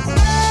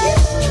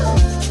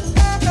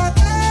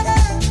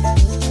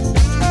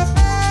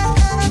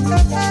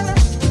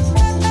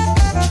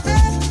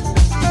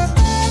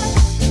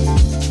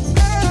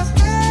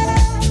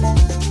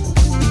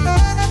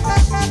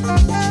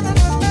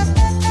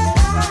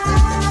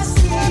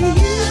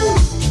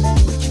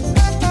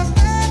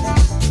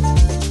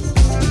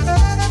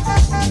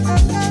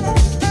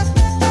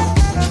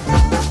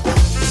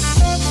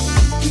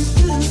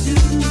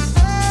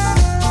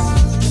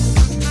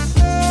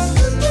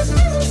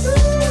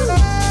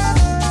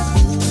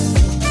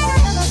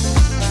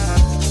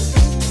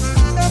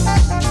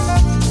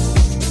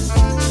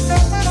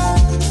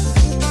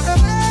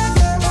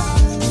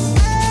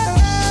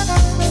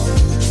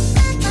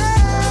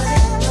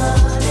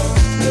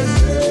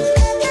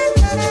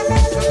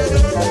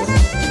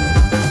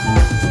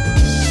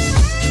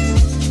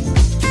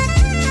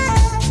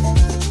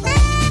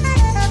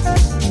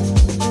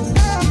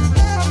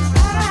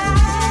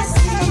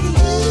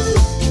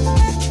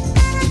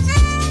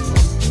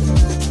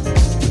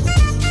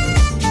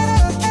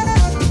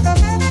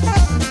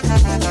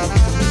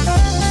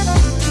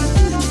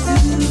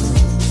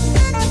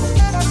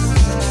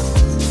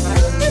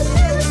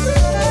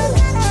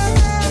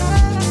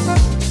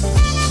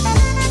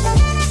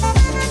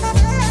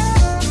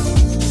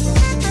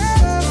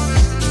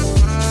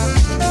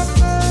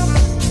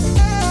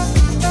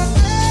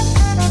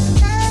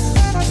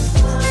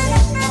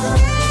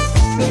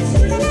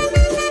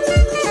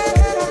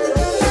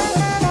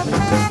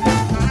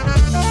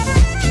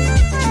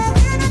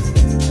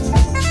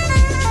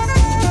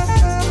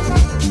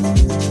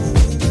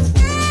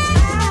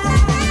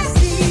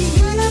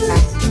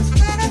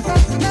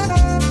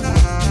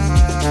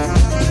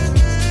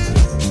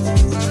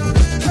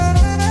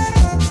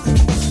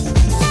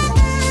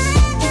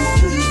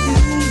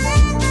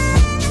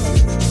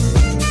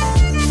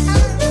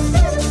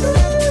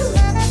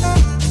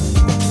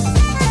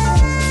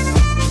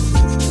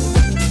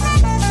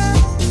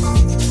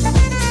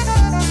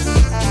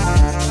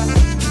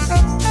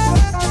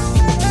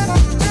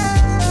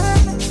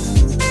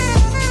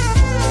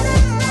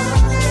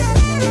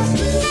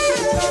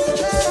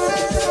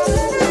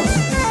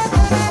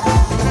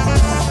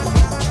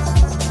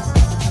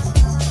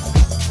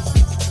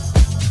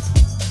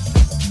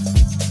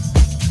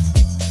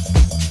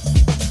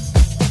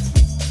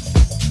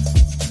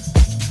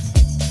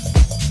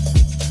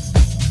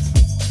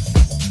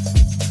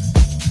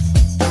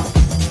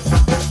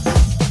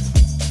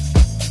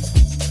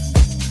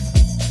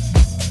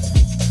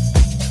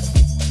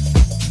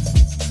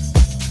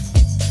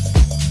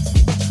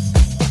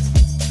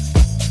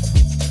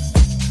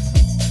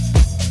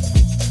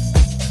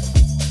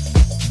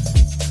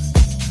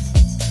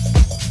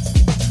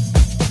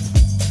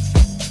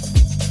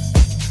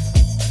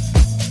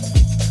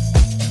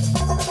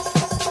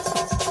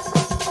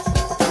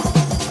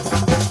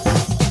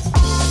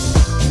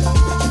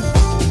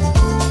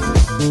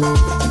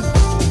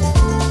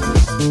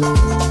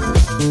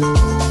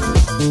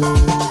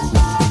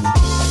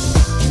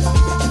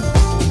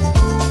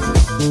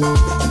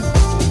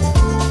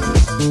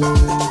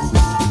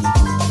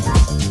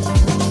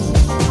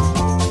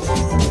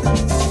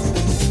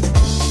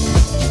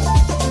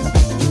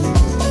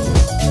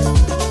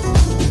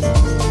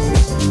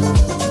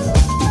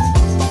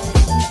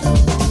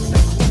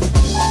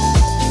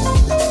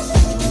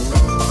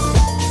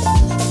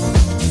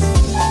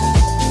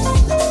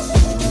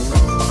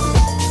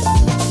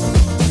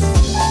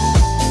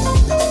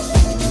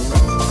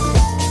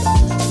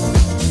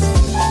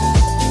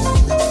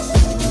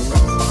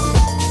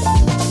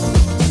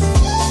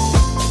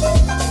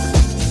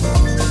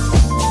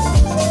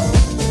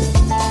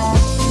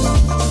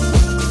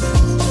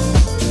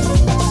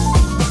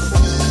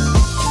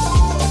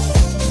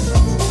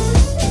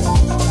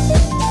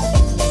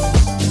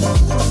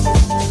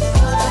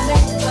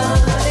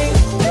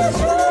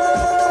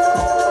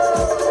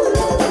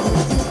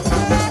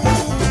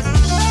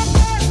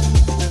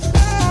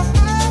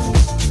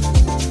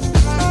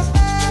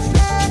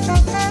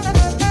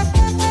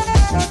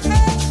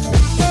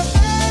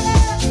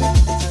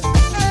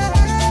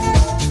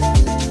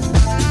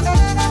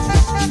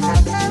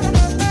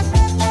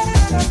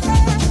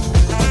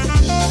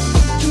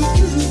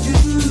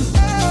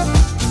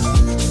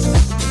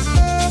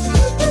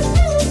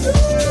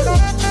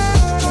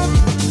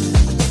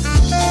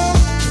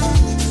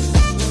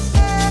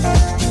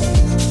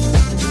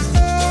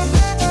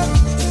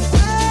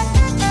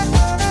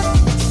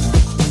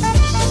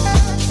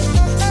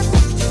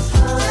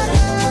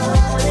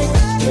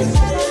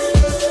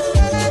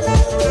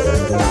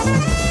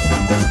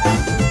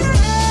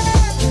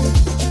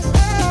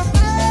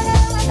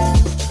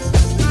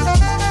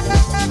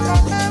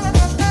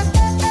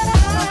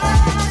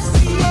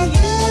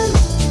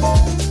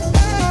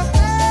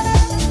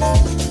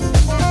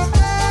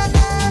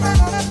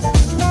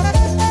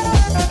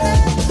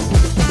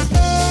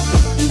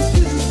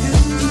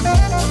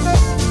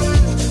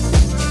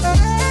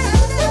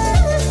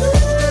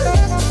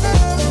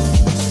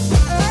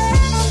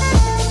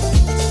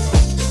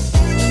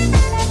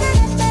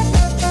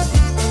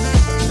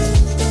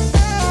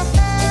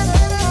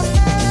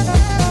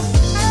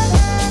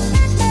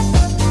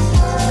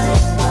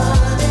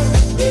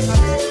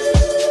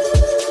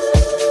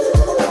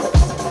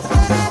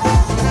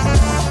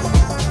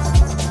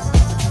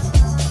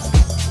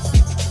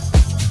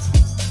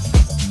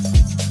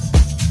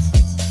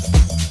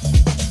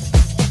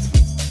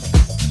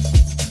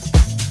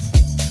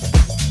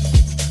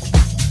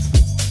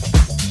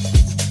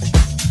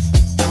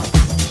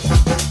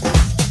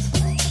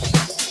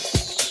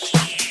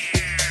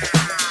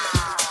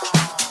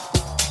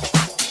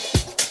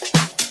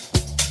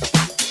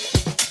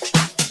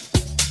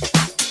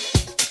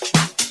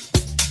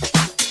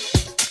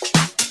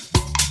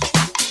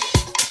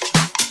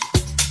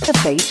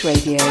 Face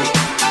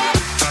Radio.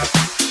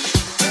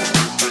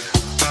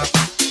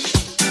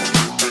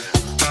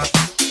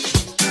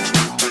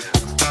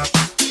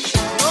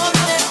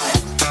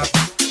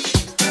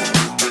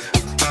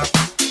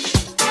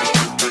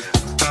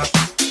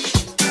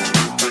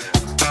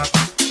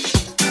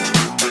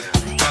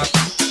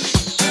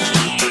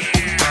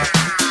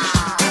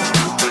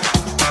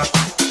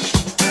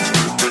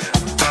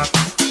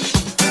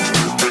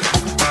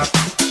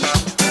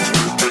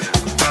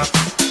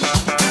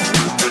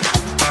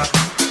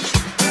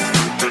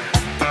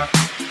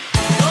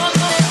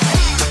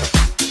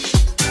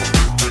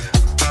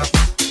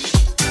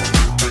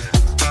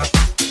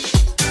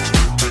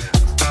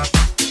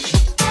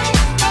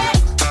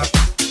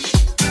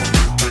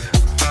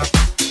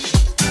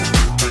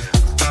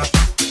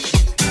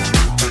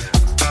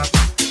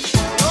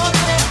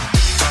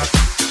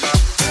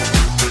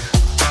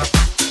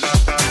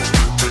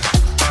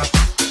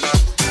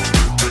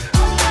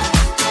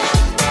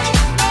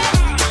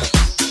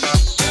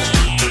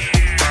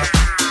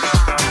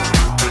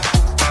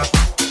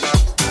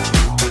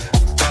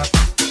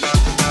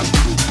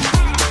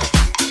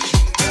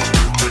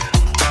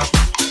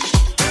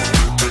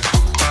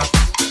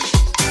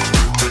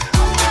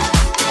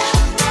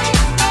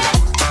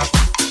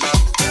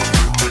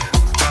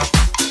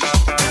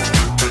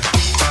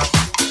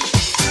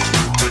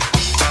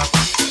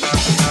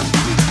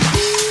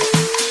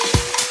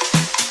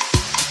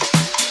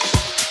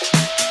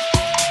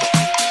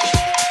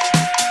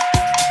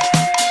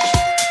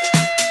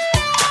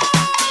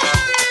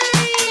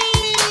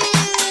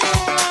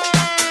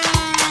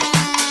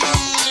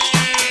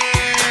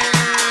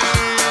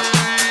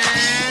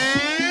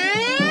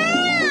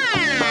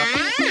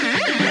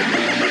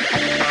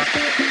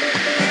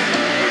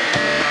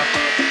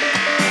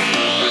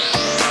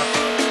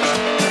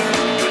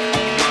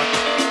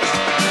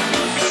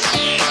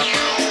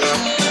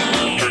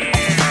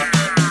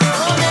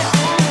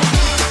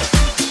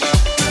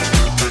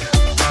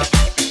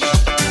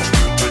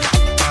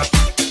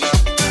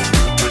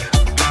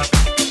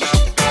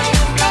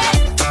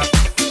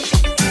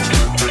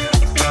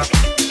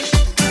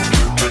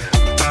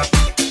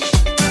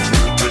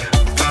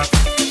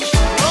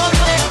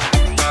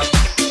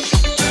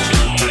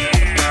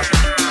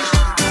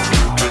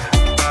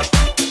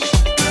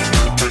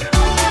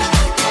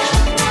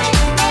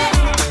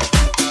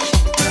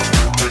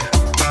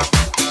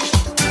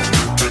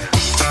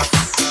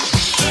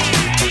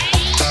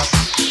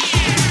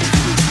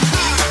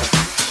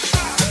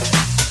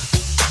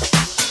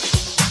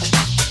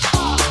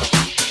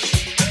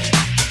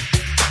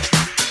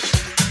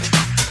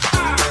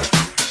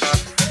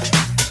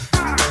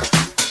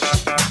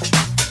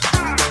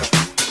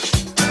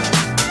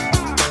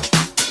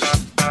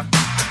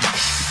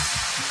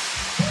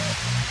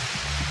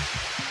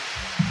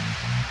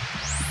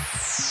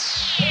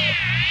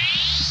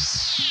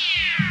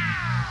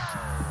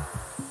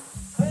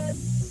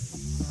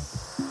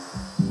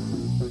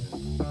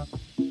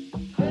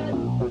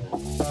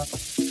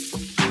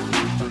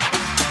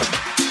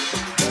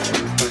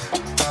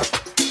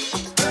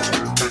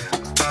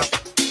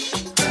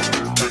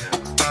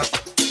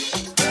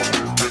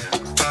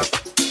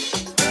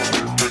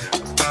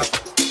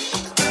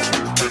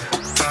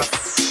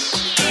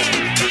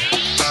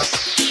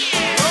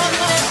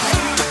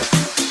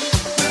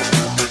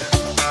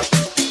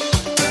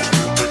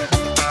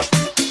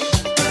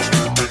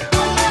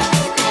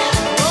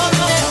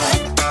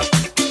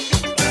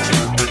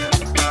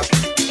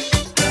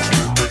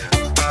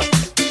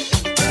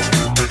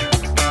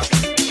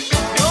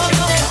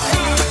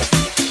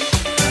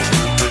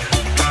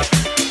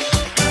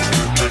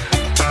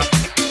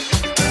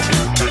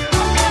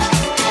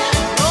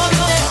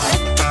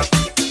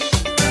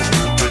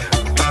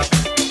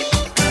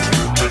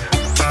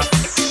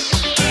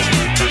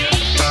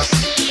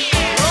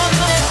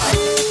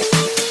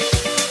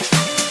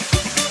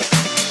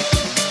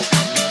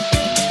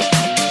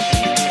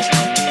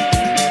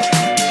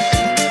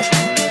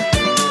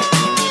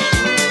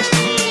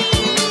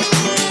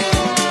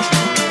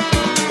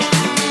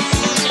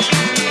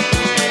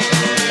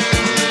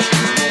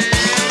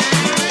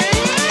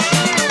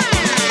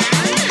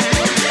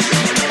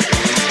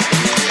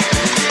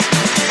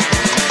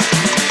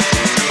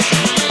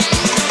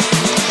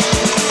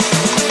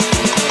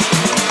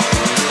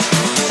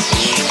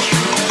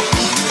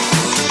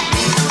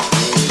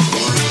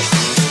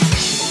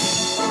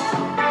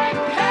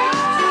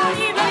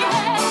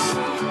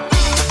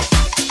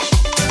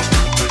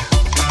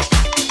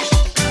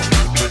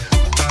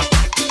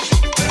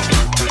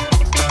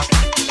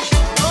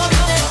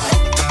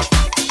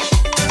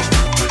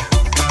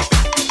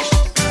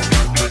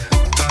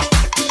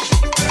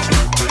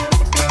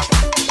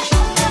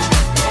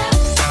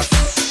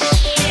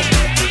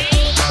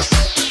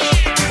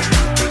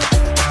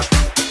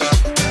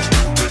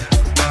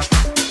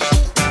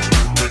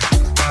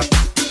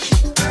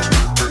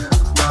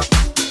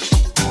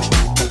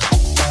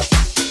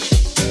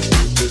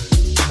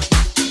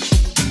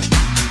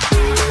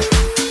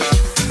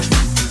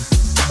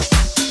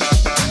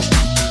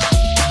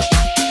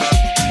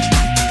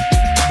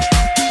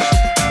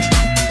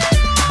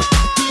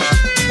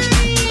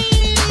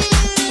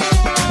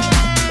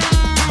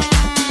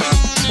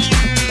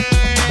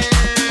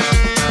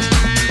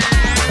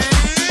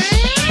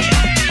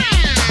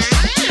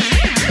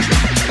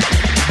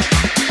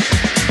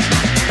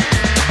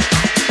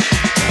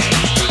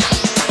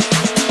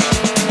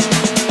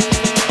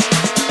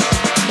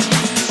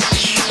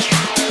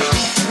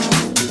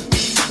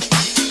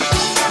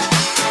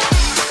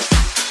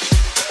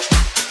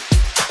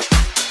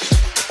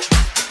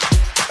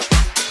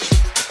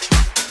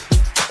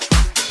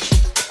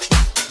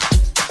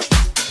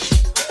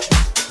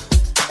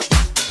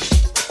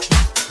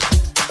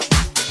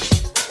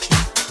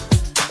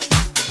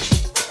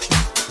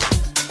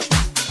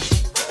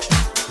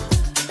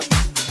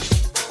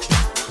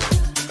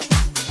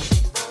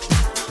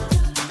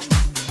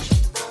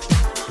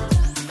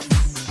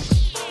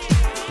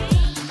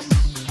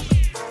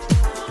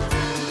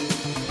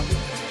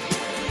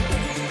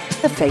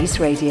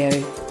 Face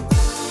Radio.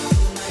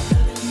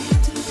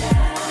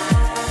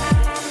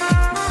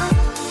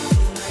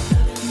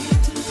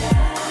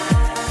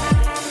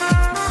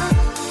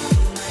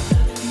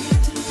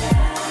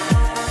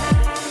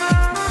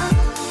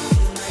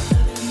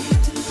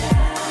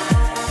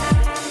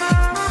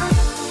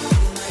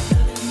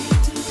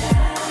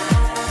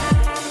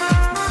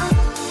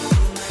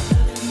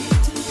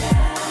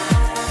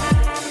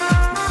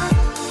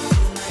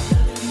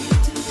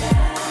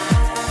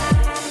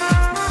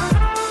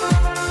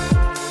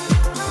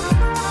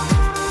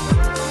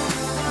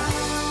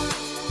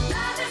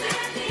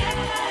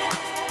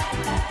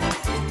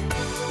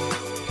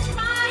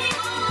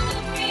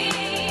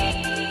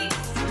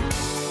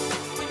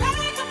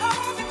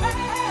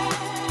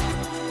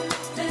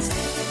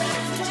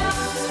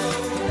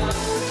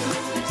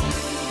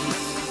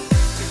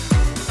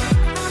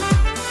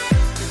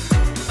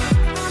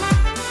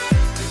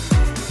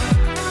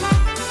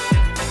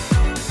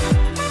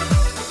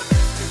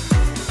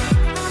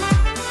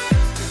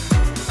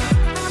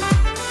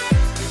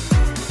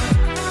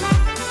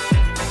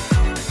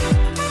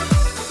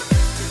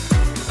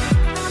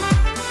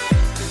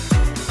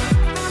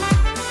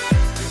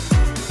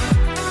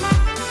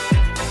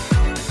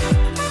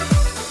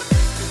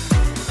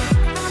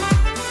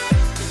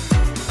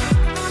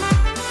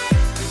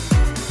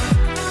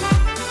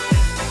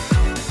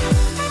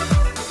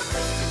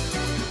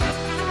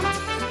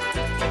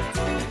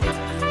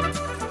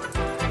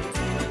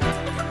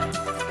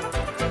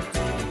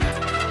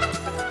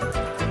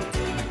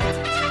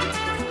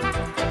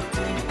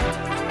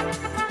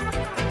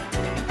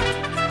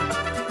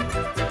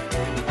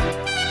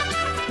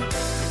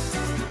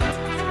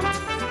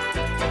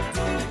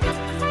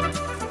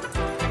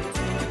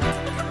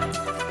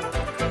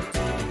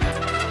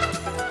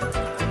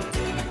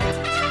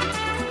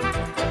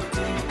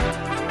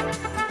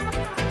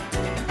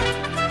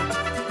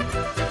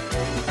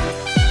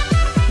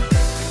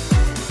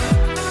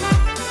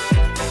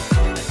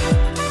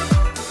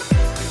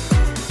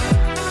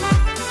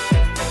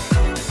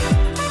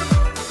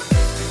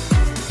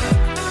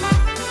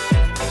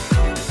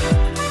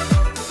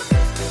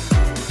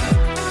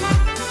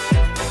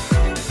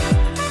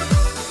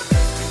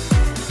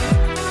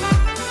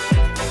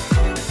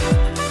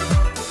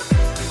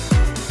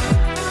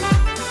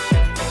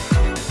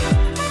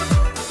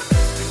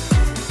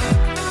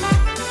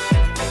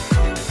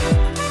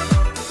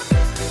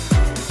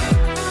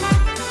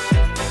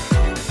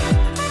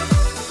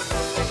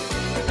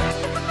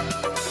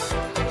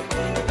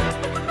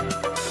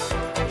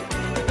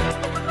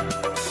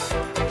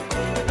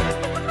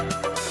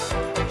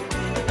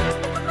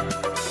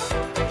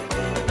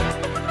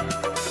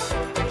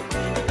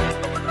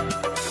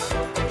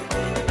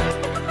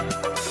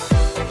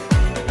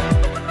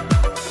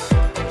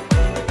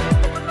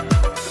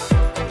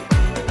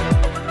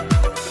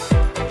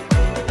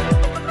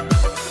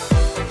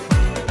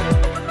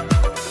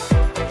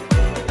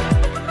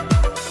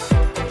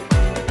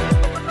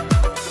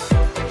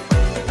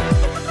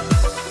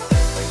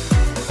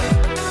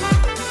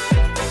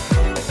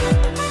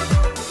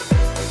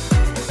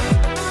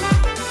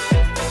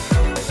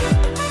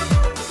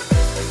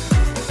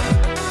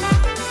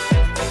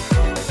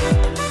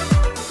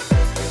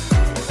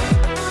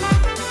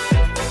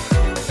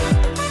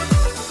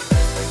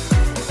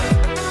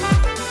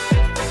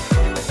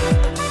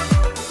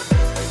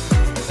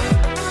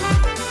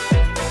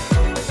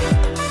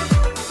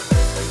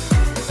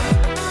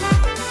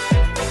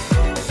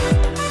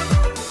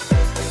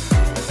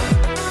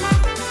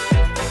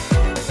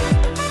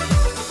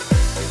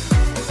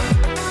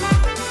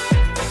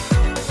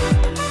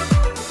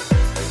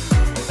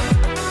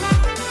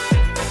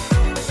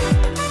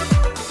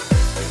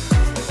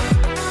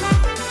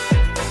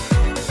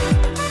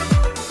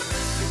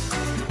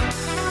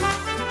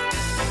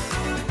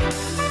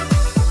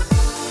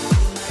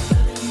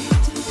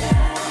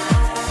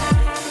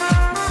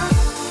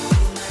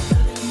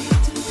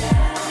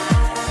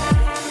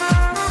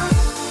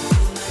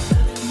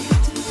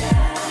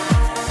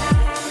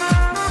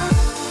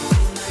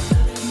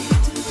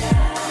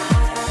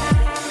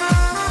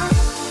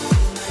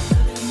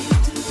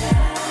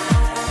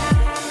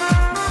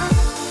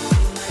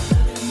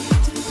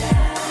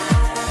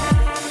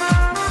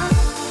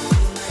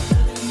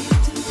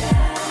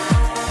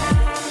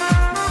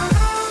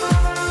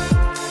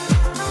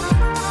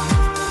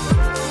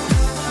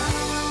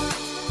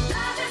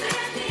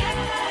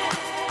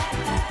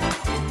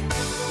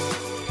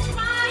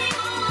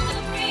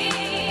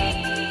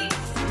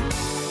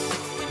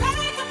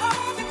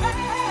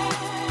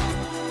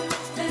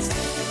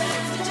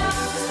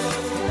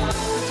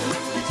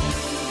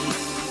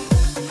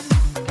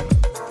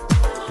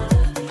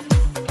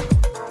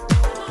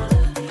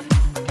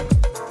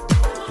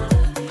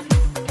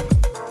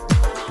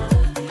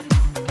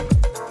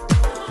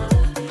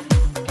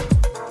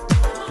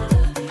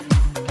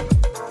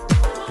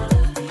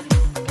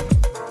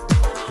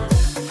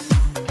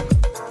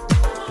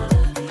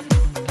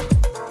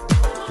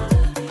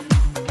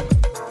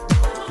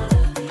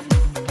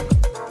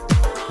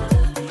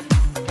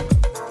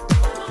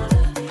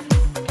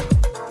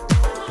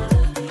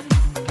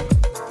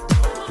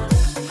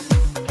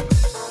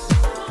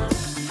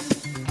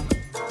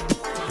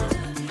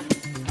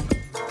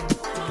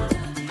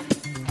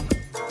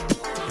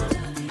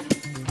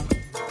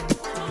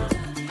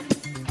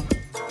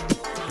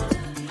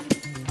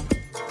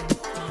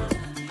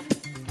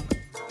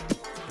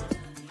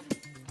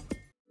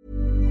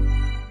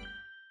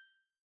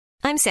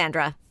 I'm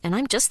Sandra, and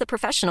I'm just the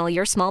professional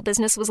your small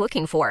business was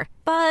looking for.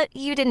 But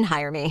you didn't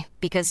hire me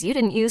because you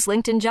didn't use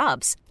LinkedIn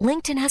Jobs.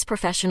 LinkedIn has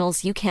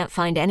professionals you can't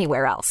find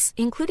anywhere else,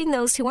 including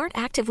those who aren't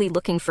actively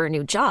looking for a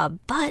new job,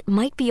 but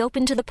might be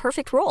open to the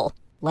perfect role,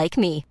 like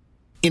me.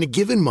 In a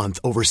given month,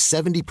 over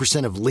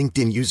 70% of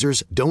LinkedIn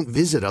users don't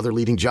visit other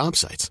leading job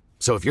sites.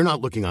 So if you're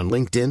not looking on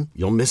LinkedIn,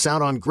 you'll miss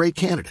out on great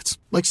candidates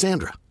like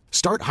Sandra.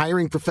 Start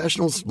hiring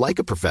professionals like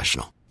a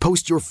professional.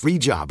 Post your free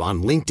job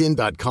on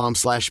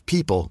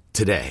linkedin.com/people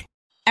today.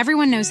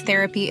 Everyone knows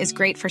therapy is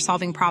great for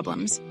solving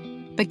problems,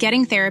 but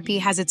getting therapy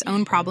has its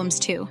own problems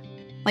too,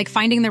 like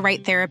finding the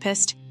right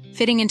therapist,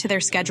 fitting into their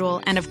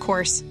schedule, and of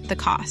course, the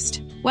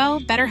cost.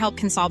 Well, BetterHelp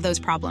can solve those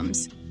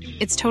problems.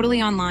 It's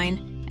totally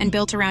online and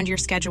built around your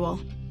schedule.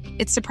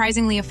 It's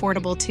surprisingly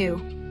affordable too.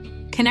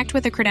 Connect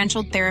with a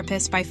credentialed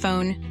therapist by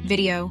phone,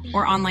 video,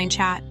 or online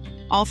chat,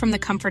 all from the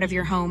comfort of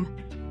your home.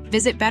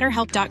 Visit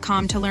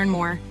BetterHelp.com to learn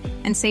more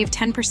and save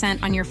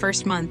 10% on your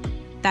first month.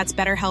 That's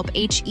BetterHelp,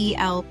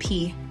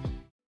 H-E-L-P.